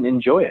really didn't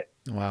enjoy it.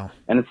 Wow.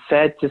 And it's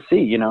sad to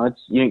see, you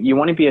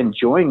want to be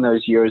enjoying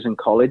those years in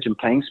college and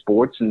playing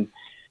sports and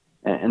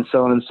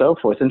so on and so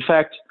forth. In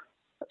fact,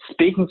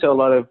 speaking to a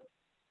lot of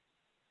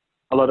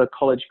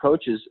college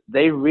coaches,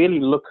 they really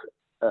look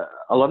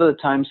a lot of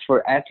the times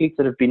for athletes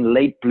that have been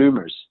late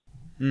bloomers,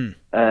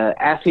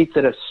 athletes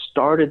that have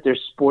started their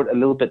sport a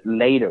little bit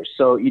later.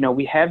 So,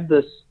 we have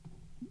this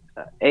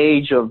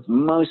age of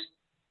most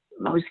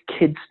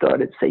kids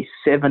start at, say,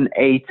 7,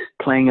 8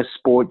 playing a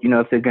sport,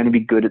 if they're going to be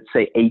good at,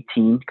 say,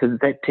 18, because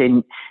that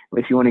 10,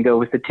 if you want to go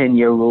with the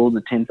 10-year rule,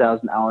 the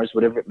 10,000 hours,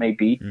 whatever it may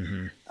be,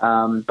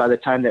 by the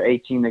time they're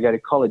 18, they go to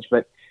college.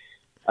 But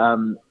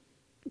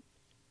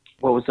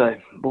what was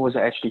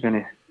I actually going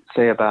to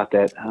say about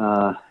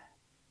that?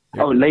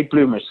 Late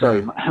bloomers.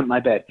 Sorry, my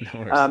bad.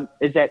 No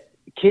is that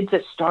kids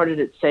that started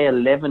at, say,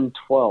 11,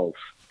 12,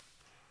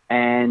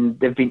 and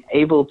they've been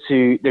able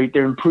to,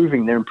 they're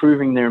improving,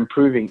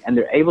 and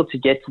they're able to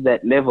get to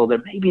that level.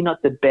 They're maybe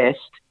not the best,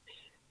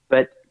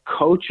 but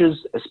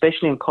coaches,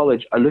 especially in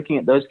college, are looking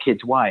at those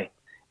kids. Why?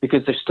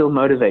 Because they're still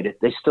motivated.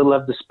 They still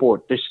love the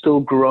sport. They're still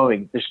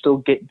growing. They're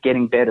still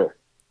getting better.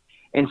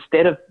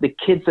 Instead of the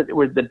kids that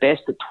were the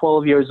best at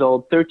 12 years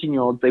old,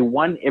 13-year-olds, they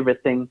won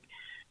everything.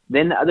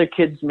 Then the other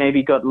kids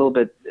maybe got a little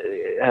bit,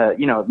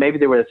 maybe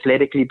they were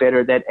athletically better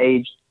at that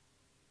age.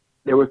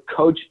 They were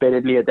coached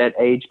betterly at that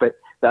age, but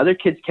the other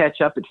kids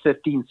catch up at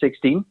 15,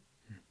 16,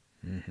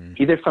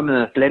 either from an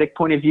athletic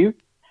point of view,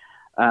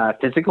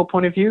 physical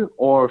point of view,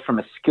 or from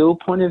a skill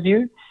point of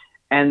view,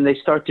 and they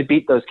start to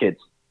beat those kids.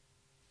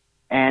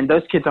 And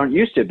those kids aren't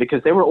used to it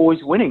because they were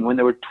always winning when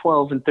they were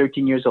 12 and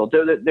 13 years old.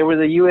 They were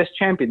the U.S.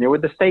 champion. They were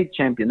the state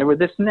champion. They were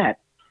this and that.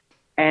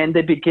 and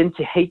they begin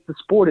to hate the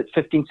sport at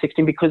 15,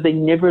 16 because they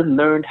never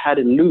learned how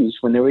to lose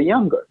when they were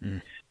younger.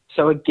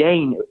 So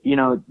again,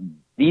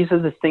 these are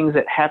the things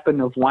that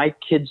happen of why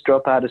kids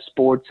drop out of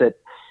sports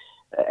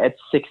at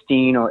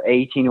 16 or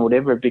 18 or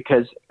whatever,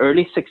 because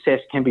early success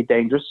can be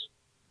dangerous,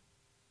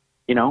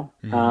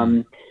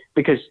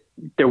 because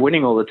they're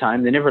winning all the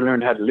time. They never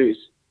learned how to lose.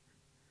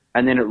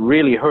 And then it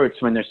really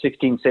hurts when they're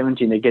 16,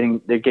 17,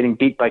 they're getting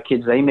beat by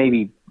kids they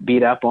maybe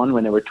beat up on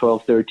when they were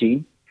 12,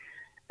 13.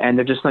 And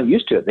they're just not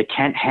used to it. They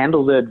can't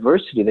handle the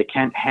adversity. They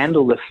can't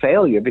handle the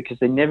failure because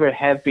they never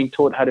have been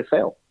taught how to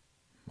fail.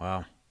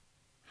 Wow.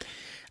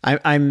 I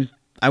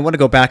want to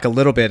go back a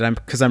little bit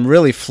because I'm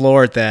really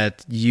floored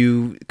that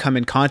you come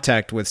in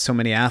contact with so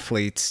many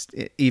athletes,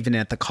 even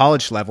at the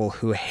college level,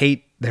 who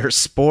hate their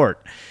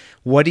sport.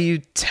 What do you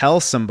tell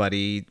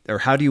somebody, or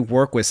how do you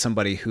work with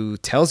somebody who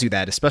tells you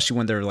that, especially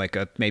when they're like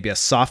maybe a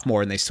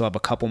sophomore and they still have a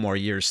couple more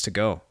years to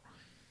go?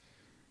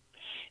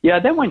 Yeah,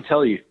 they won't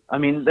tell you. I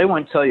mean, they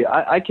won't tell you.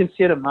 I can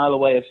see it a mile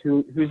away of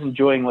who's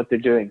enjoying what they're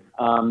doing.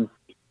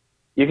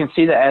 You can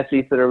see the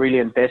athletes that are really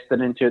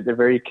invested into it. They're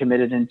very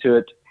committed into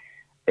it.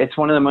 It's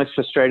one of the most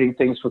frustrating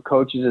things for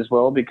coaches as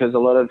well, because a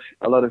lot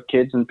of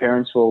kids and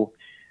parents will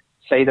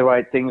say the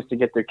right things to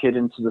get their kid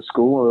into the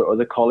school or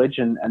the college,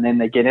 and then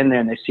they get in there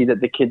and they see that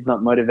the kid's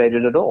not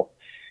motivated at all.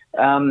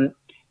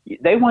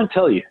 They won't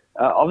tell you,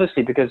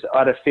 obviously, because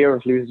out of fear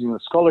of losing the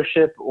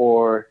scholarship,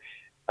 or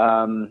they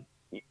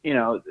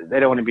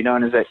don't want to be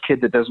known as that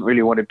kid that doesn't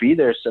really want to be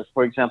there. So,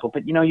 for example,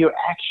 but your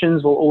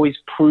actions will always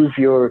prove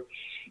your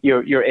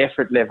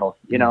effort level,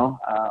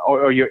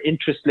 or your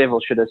interest level,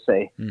 should I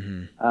say.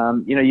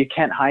 You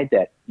can't hide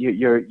that.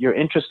 Your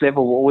interest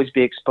level will always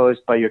be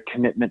exposed by your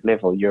commitment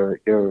level, your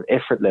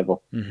effort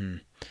level.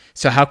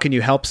 So how can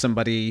you help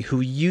somebody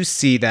who you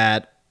see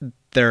that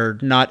they're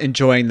not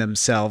enjoying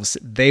themselves?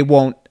 They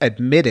won't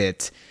admit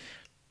it,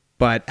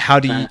 but how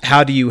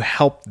do you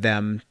help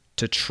them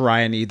to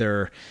try and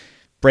either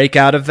break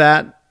out of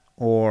that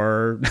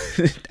or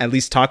at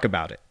least talk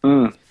about it?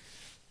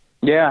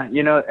 Yeah,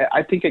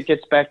 I think it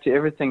gets back to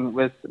everything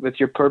with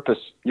your purpose,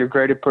 your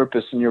greater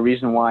purpose, and your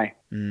reason why.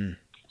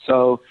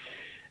 So,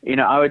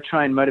 I would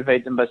try and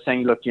motivate them by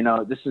saying, look,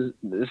 this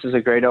is a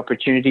great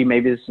opportunity.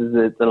 Maybe this is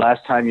the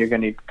last time you're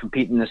going to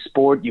compete in the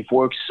sport. You've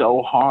worked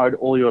so hard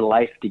all your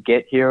life to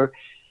get here.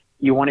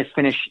 You want to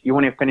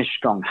finish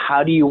strong.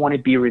 How do you want to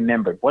be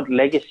remembered? What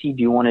legacy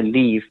do you want to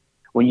leave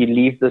when you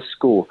leave the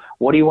school?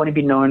 What do you want to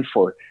be known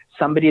for?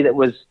 Somebody that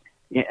was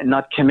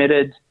not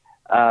committed,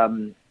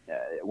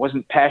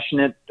 wasn't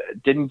passionate,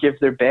 didn't give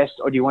their best,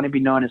 or do you want to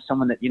be known as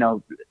someone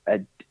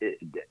that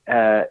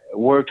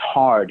worked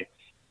hard,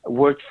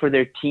 worked for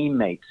their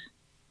teammates?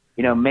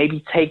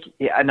 Maybe take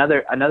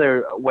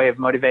another way of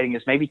motivating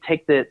is maybe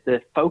take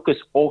the focus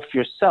off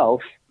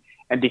yourself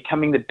and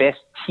becoming the best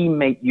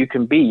teammate you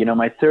can be.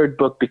 My third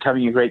book,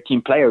 Becoming a Great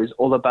Team Player, is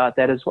all about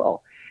that as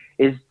well.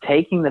 Is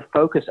taking the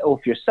focus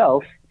off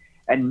yourself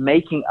and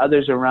making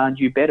others around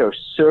you better,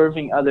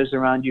 serving others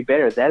around you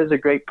better. That is a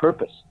great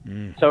purpose.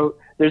 So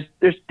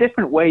there's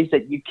different ways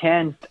that you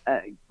can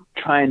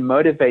try and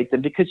motivate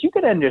them, because you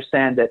got to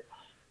understand that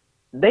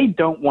they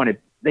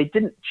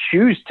didn't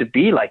choose to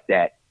be like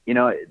that.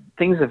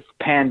 Things have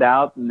panned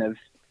out, and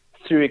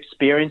through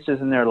experiences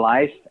in their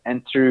life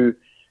and through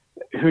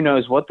who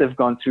knows what they've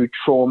gone through,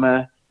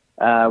 trauma,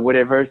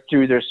 whatever,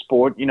 through their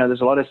sport.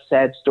 There's a lot of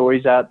sad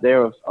stories out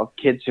there of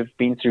kids who've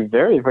been through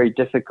very, very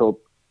difficult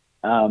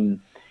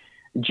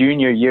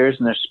junior years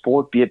in their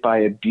sport, be it by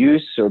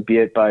abuse or be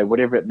it by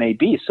whatever it may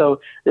be.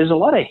 So there's a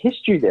lot of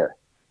history there.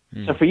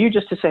 So for you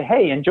just to say,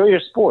 hey, enjoy your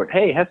sport,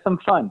 hey, have some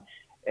fun,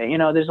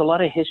 there's a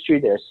lot of history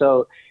there.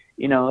 So,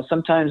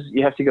 sometimes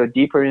you have to go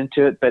deeper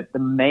into it, but the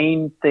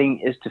main thing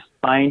is to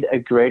find a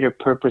greater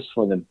purpose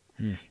for them.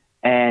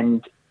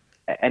 And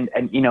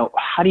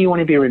how do you want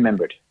to be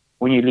remembered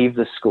when you leave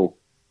the school?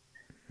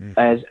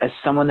 As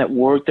someone that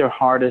worked their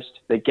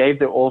hardest, that gave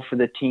their all for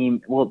the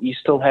team. Well, you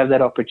still have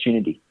that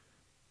opportunity.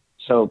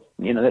 So,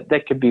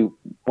 that could be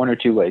one or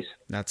two ways.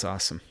 That's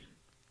awesome.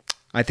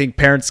 I think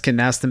parents can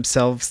ask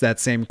themselves that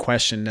same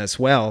question as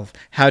well.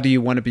 How do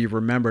you want to be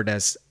remembered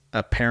as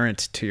a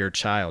parent to your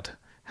child?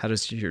 How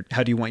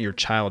do you want your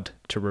child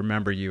to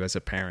remember you as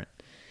a parent?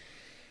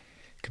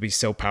 It could be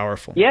so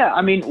powerful. Yeah.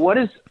 I mean,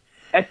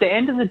 at the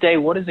end of the day,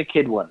 what does a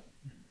kid want?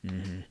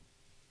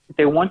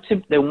 They want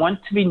to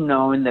be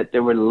known that they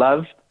were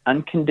loved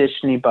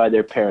unconditionally by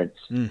their parents.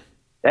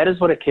 That is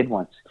what a kid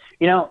wants.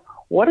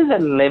 What does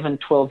an 11,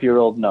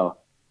 12-year-old know?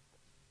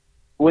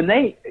 When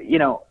they,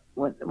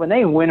 when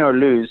they win or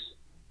lose,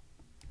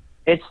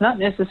 it's not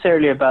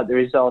necessarily about the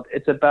result.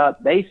 It's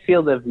about they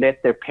feel they've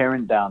let their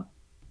parent down.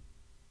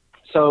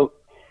 So,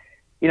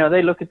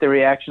 they look at the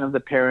reaction of the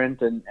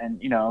parent and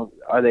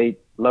are they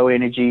low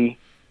energy?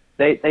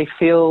 They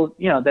feel,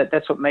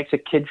 that's what makes a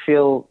kid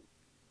feel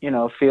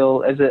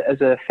as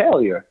a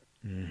failure.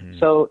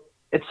 So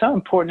it's so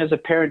important as a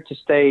parent to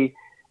stay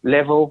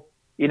level,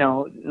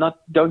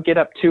 don't get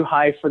up too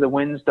high for the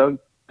wins. Don't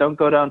Don't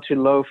go down too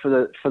low for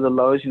the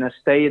lows.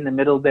 Stay in the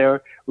middle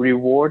there.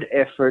 Reward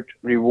effort,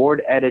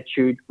 reward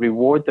attitude,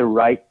 reward the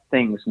right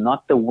things,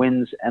 not the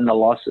wins and the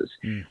losses.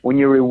 When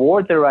you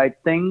reward the right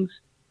things,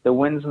 the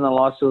wins and the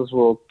losses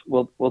will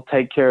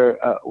take care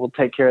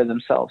of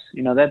themselves.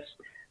 That's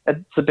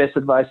the best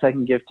advice I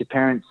can give to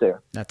parents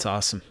there. That's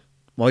awesome.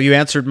 Well, you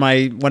answered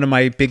one of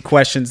my big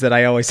questions that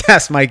I always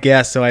ask my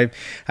guests, so I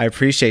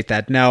appreciate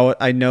that. Now,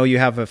 I know you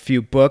have a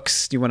few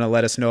books. Do you want to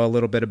let us know a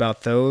little bit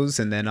about those,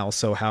 and then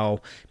also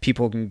how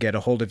people can get a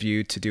hold of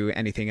you to do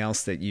anything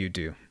else that you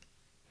do?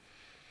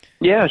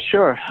 Yeah,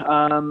 sure.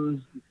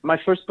 My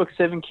first book,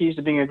 7 Keys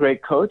to Being a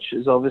Great Coach,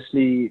 is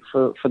obviously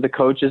for the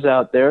coaches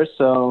out there.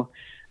 So,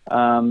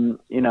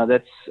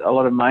 that's a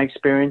lot of my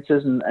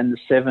experiences and the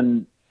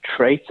 7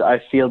 traits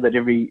I feel that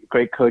every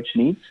great coach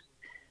needs.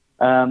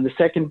 The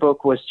second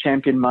book was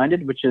Champion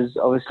Minded, which is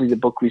obviously the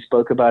book we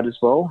spoke about as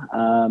well,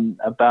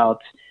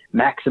 about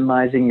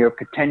maximizing your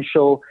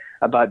potential,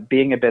 about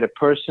being a better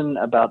person,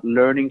 about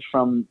learning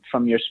from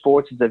your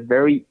sports. It's a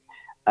very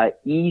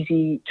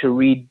easy to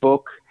read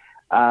book.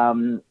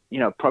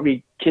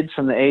 Probably kids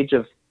from the age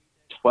of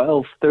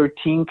 12,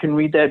 13 can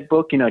read that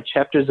book.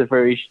 Chapters are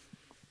very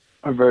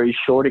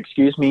short,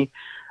 they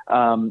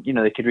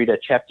could read a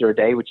chapter a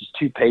day, which is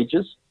 2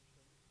 pages.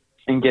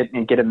 And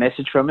get a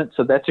message from it.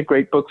 So that's a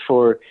great book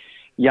for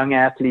young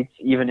athletes,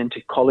 even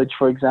into college,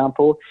 for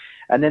example.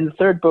 And then the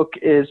third book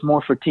is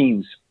more for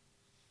teams,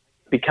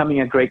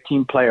 Becoming a Great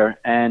Team Player.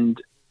 And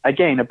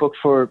again, a book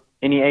for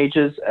any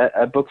ages,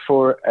 a book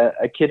for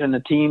a kid on a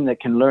team that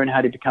can learn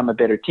how to become a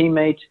better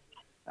teammate,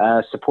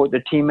 support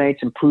their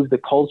teammates, improve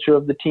the culture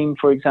of the team,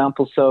 for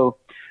example. So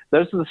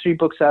those are the 3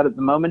 books out at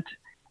the moment.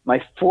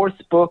 My 4th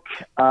book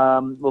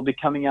will be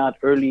coming out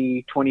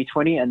early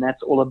 2020, and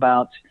that's all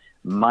about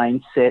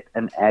mindset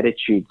and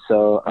attitude.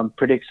 So I'm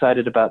pretty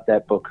excited about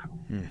that book.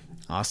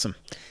 Awesome.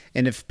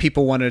 And if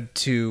people wanted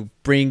to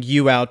bring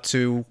you out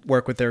to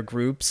work with their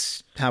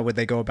groups, how would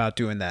they go about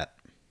doing that?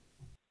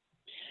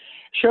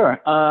 Sure.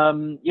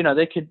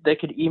 They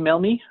could email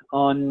me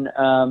on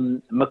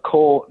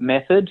McCaw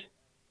Method,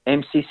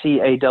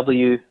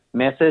 MCCAW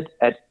Method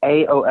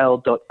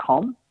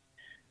 @AOL.com.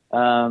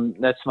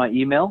 That's my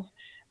email.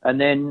 And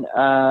then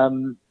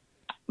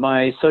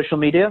my social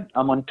media,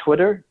 I'm on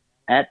Twitter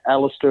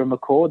 @Alistair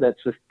McCaw.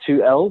 That's with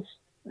 2 L's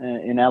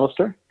in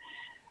Alistair.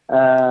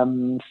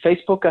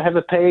 Facebook, I have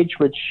a page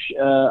which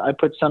I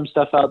put some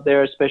stuff out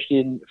there,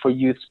 especially for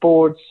youth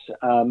sports,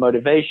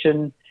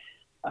 motivation.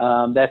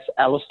 That's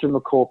Alistair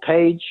McCaw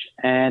page.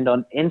 And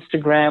on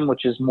Instagram,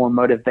 which is more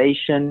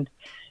motivation,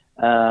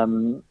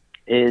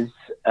 is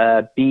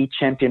Be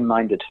Champion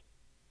Minded.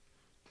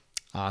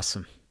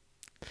 Awesome.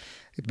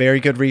 Very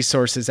good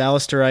resources.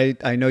 Alistair,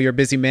 I know you're a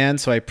busy man,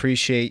 so I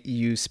appreciate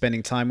you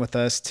spending time with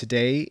us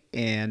today,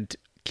 and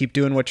keep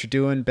doing what you're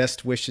doing.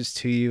 Best wishes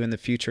to you in the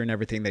future and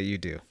everything that you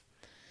do.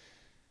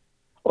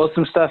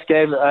 Awesome stuff,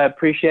 Gabe. I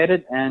appreciate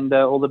it, and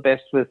all the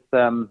best with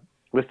the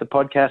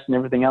podcast and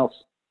everything else.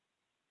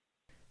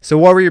 So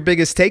what were your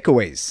biggest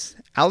takeaways?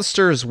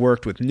 Alistair has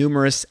worked with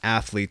numerous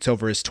athletes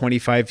over his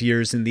 25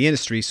 years in the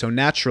industry, so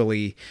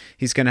naturally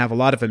he's going to have a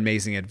lot of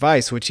amazing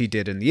advice, which he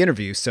did in the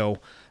interview. So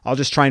I'll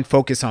just try and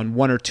focus on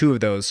 1 or 2 of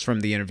those from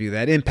the interview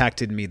that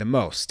impacted me the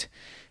most.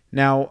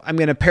 Now, I'm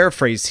going to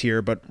paraphrase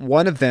here, but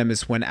one of them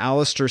is when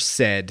Alistair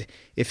said,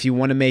 if you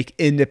want to make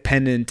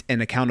independent and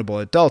accountable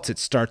adults, it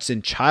starts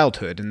in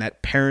childhood, and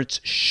that parents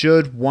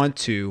should want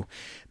to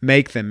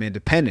make them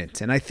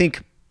independent. And I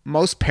think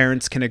most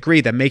parents can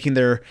agree that making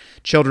their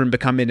children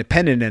become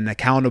independent and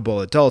accountable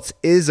adults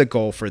is a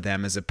goal for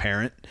them as a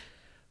parent.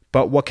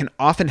 But what can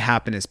often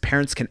happen is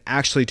parents can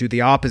actually do the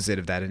opposite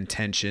of that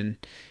intention,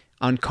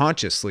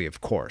 unconsciously,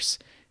 of course.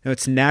 Now,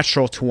 it's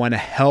natural to want to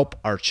help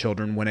our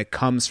children when it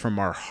comes from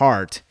our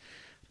heart,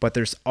 but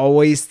there's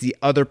always the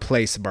other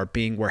place of our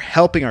being where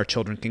helping our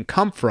children can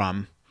come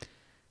from,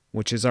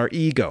 which is our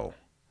ego.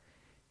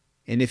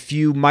 And if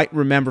you might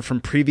remember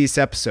from previous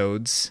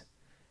episodes,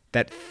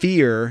 that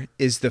fear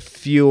is the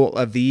fuel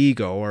of the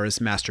ego, or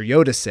as Master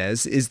Yoda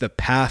says, is the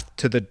path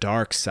to the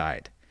dark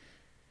side.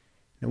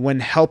 And when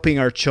helping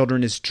our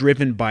children is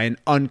driven by an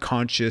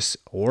unconscious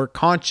or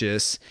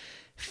conscious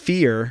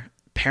fear,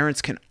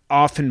 parents can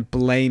often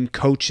blame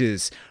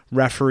coaches,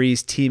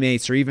 referees,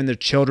 teammates, or even their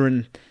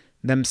children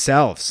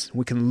themselves.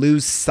 We can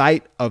lose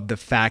sight of the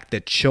fact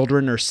that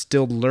children are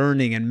still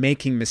learning and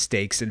making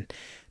mistakes, and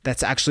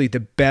that's actually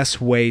the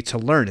best way to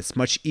learn. It's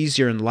much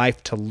easier in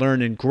life to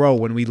learn and grow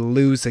when we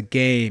lose a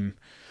game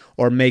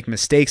or make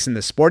mistakes in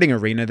the sporting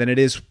arena than it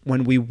is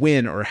when we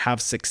win or have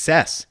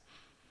success.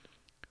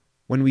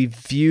 When we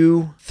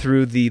view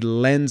through the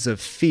lens of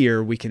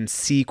fear, we can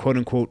see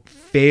quote-unquote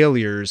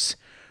failures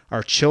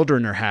our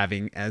children are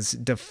having as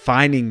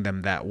defining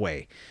them that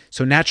way.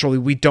 So naturally,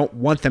 we don't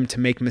want them to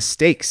make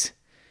mistakes.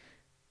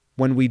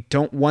 When we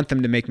don't want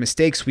them to make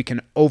mistakes, we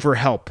can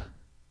overhelp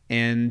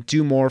and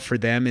do more for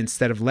them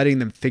instead of letting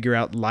them figure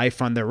out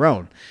life on their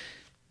own.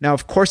 Now,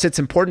 of course, it's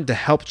important to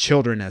help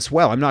children as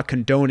well. I'm not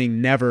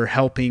condoning never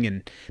helping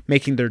and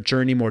making their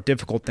journey more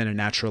difficult than it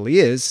naturally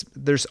is.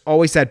 There's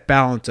always that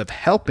balance of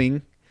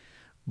helping,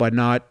 but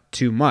not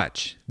too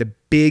much. The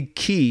big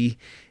key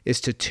is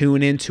to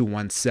tune into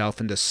oneself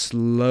and to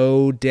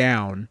slow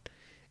down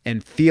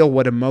and feel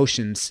what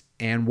emotions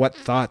and what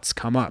thoughts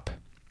come up.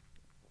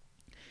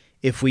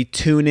 If we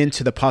tune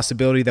into the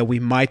possibility that we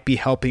might be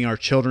helping our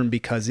children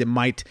because it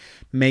might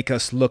make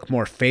us look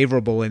more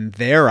favorable in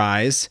their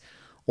eyes,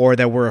 or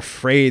that we're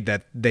afraid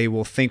that they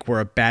will think we're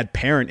a bad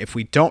parent if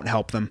we don't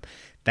help them,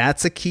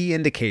 that's a key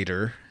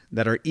indicator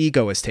that our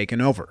ego has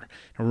taken over.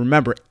 Now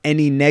remember,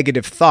 any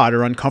negative thought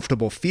or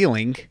uncomfortable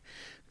feeling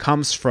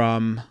comes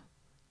from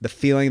the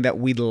feeling that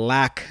we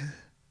lack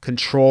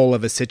control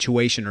of a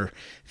situation, or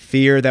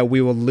fear that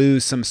we will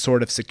lose some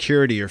sort of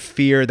security, or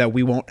fear that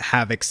we won't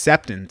have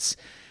acceptance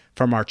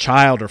from our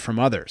child or from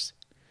others.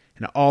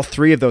 And all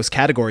three of those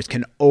categories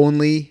can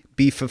only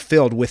be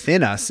fulfilled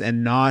within us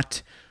and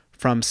not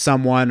from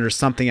someone or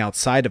something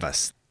outside of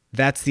us.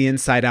 That's the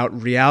inside-out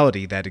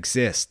reality that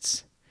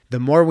exists. The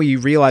more we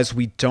realize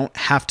we don't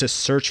have to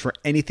search for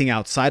anything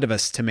outside of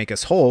us to make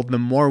us whole, the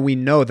more we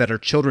know that our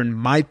children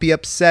might be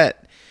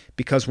upset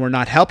because we're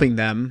not helping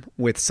them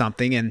with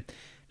something, and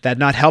that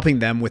not helping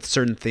them with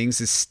certain things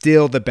is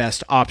still the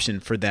best option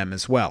for them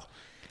as well.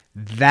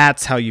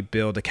 That's how you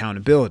build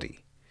accountability.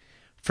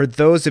 For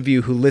those of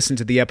you who listened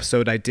to the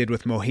episode I did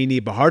with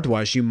Mohini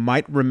Bhardwaj, you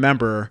might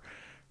remember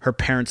her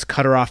parents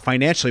cut her off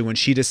financially when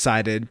she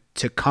decided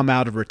to come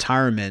out of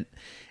retirement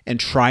and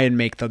try and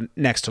make the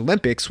next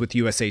Olympics with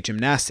USA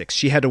Gymnastics.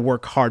 She had to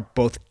work hard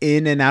both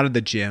in and out of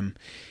the gym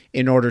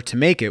in order to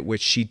make it,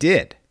 which she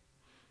did.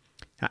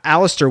 Now,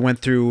 Alistair went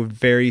through a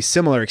very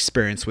similar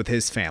experience with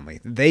his family.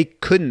 They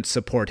couldn't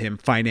support him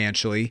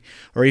financially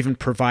or even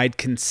provide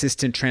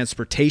consistent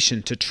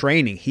transportation to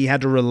training. He had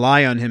to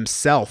rely on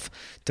himself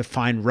to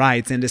find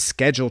rides and to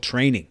schedule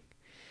training.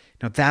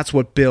 Now, that's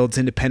what builds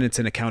independence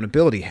and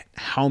accountability.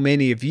 How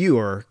many of you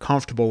are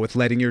comfortable with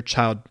letting your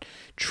child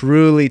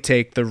truly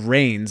take the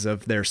reins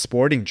of their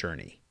sporting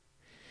journey?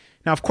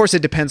 Now, of course,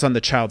 it depends on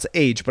the child's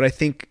age, but I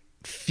think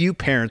few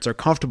parents are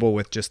comfortable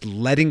with just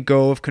letting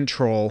go of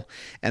control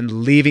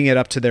and leaving it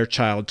up to their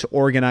child to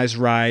organize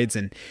rides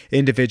and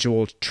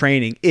individual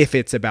training if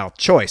it's about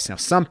choice. Now,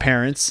 some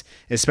parents,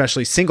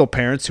 especially single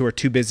parents who are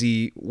too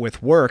busy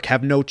with work,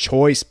 have no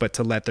choice but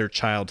to let their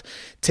child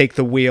take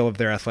the wheel of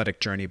their athletic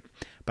journey.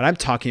 But I'm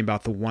talking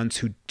about the ones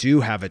who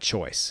do have a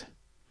choice.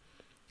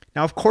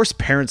 Now, of course,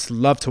 parents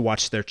love to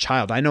watch their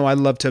child. I know I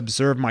love to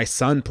observe my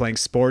son playing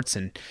sports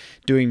and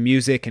doing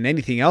music and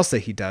anything else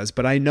that he does,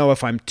 but I know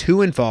if I'm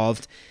too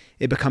involved,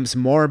 it becomes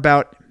more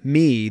about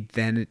me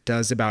than it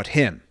does about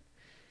him.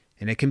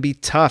 And it can be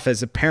tough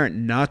as a parent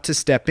not to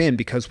step in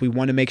because we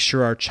want to make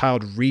sure our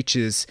child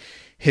reaches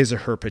his or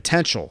her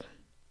potential.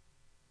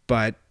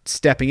 But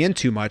stepping in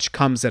too much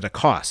comes at a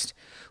cost.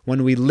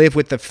 When we live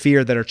with the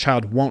fear that our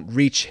child won't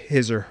reach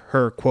his or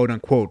her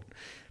quote-unquote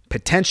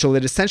potential,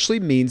 it essentially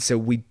means that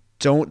we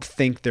don't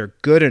think they're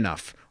good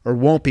enough or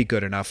won't be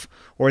good enough,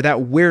 or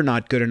that we're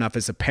not good enough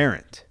as a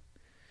parent.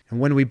 And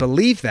when we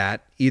believe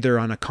that, either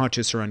on a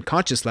conscious or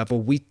unconscious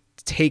level, we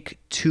take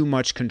too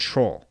much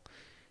control.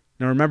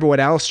 Now remember what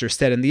Alistair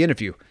said in the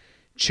interview.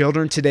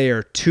 Children today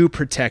are too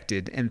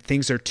protected and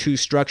things are too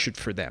structured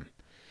for them.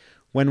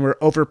 When we're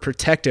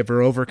overprotective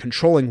or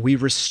over-controlling, we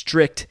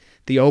restrict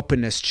the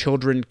openness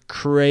children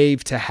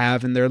crave to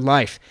have in their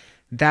life.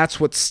 That's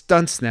what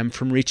stunts them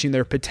from reaching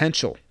their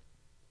potential.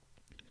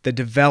 The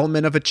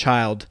development of a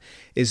child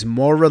is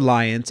more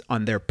reliant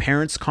on their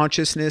parents'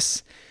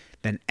 consciousness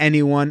than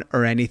anyone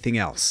or anything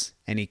else.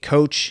 Any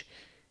coach,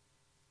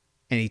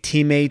 any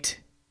teammate,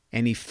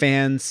 any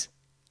fans,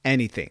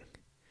 anything.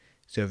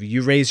 So if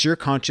you raise your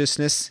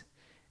consciousness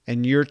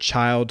and your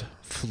child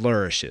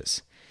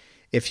flourishes.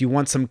 If you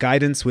want some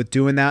guidance with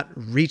doing that,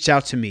 reach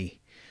out to me.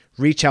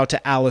 Reach out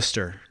to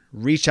Alistair.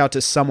 Reach out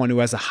to someone who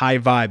has a high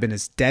vibe and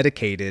is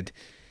dedicated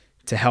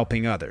to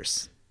helping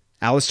others.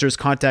 Alistair's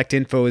contact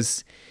info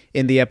is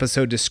in the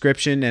episode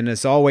description, and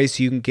as always,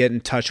 you can get in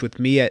touch with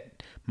me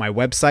at my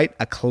website,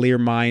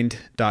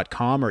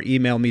 aclearmind.com, or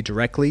email me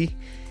directly,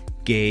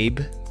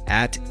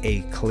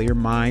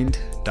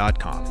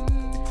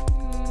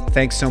 gabe@aclearmind.com.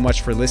 Thanks so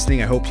much for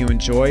listening. I hope you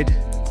enjoyed.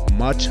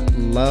 Much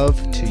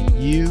love to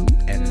you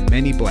and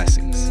many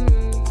blessings.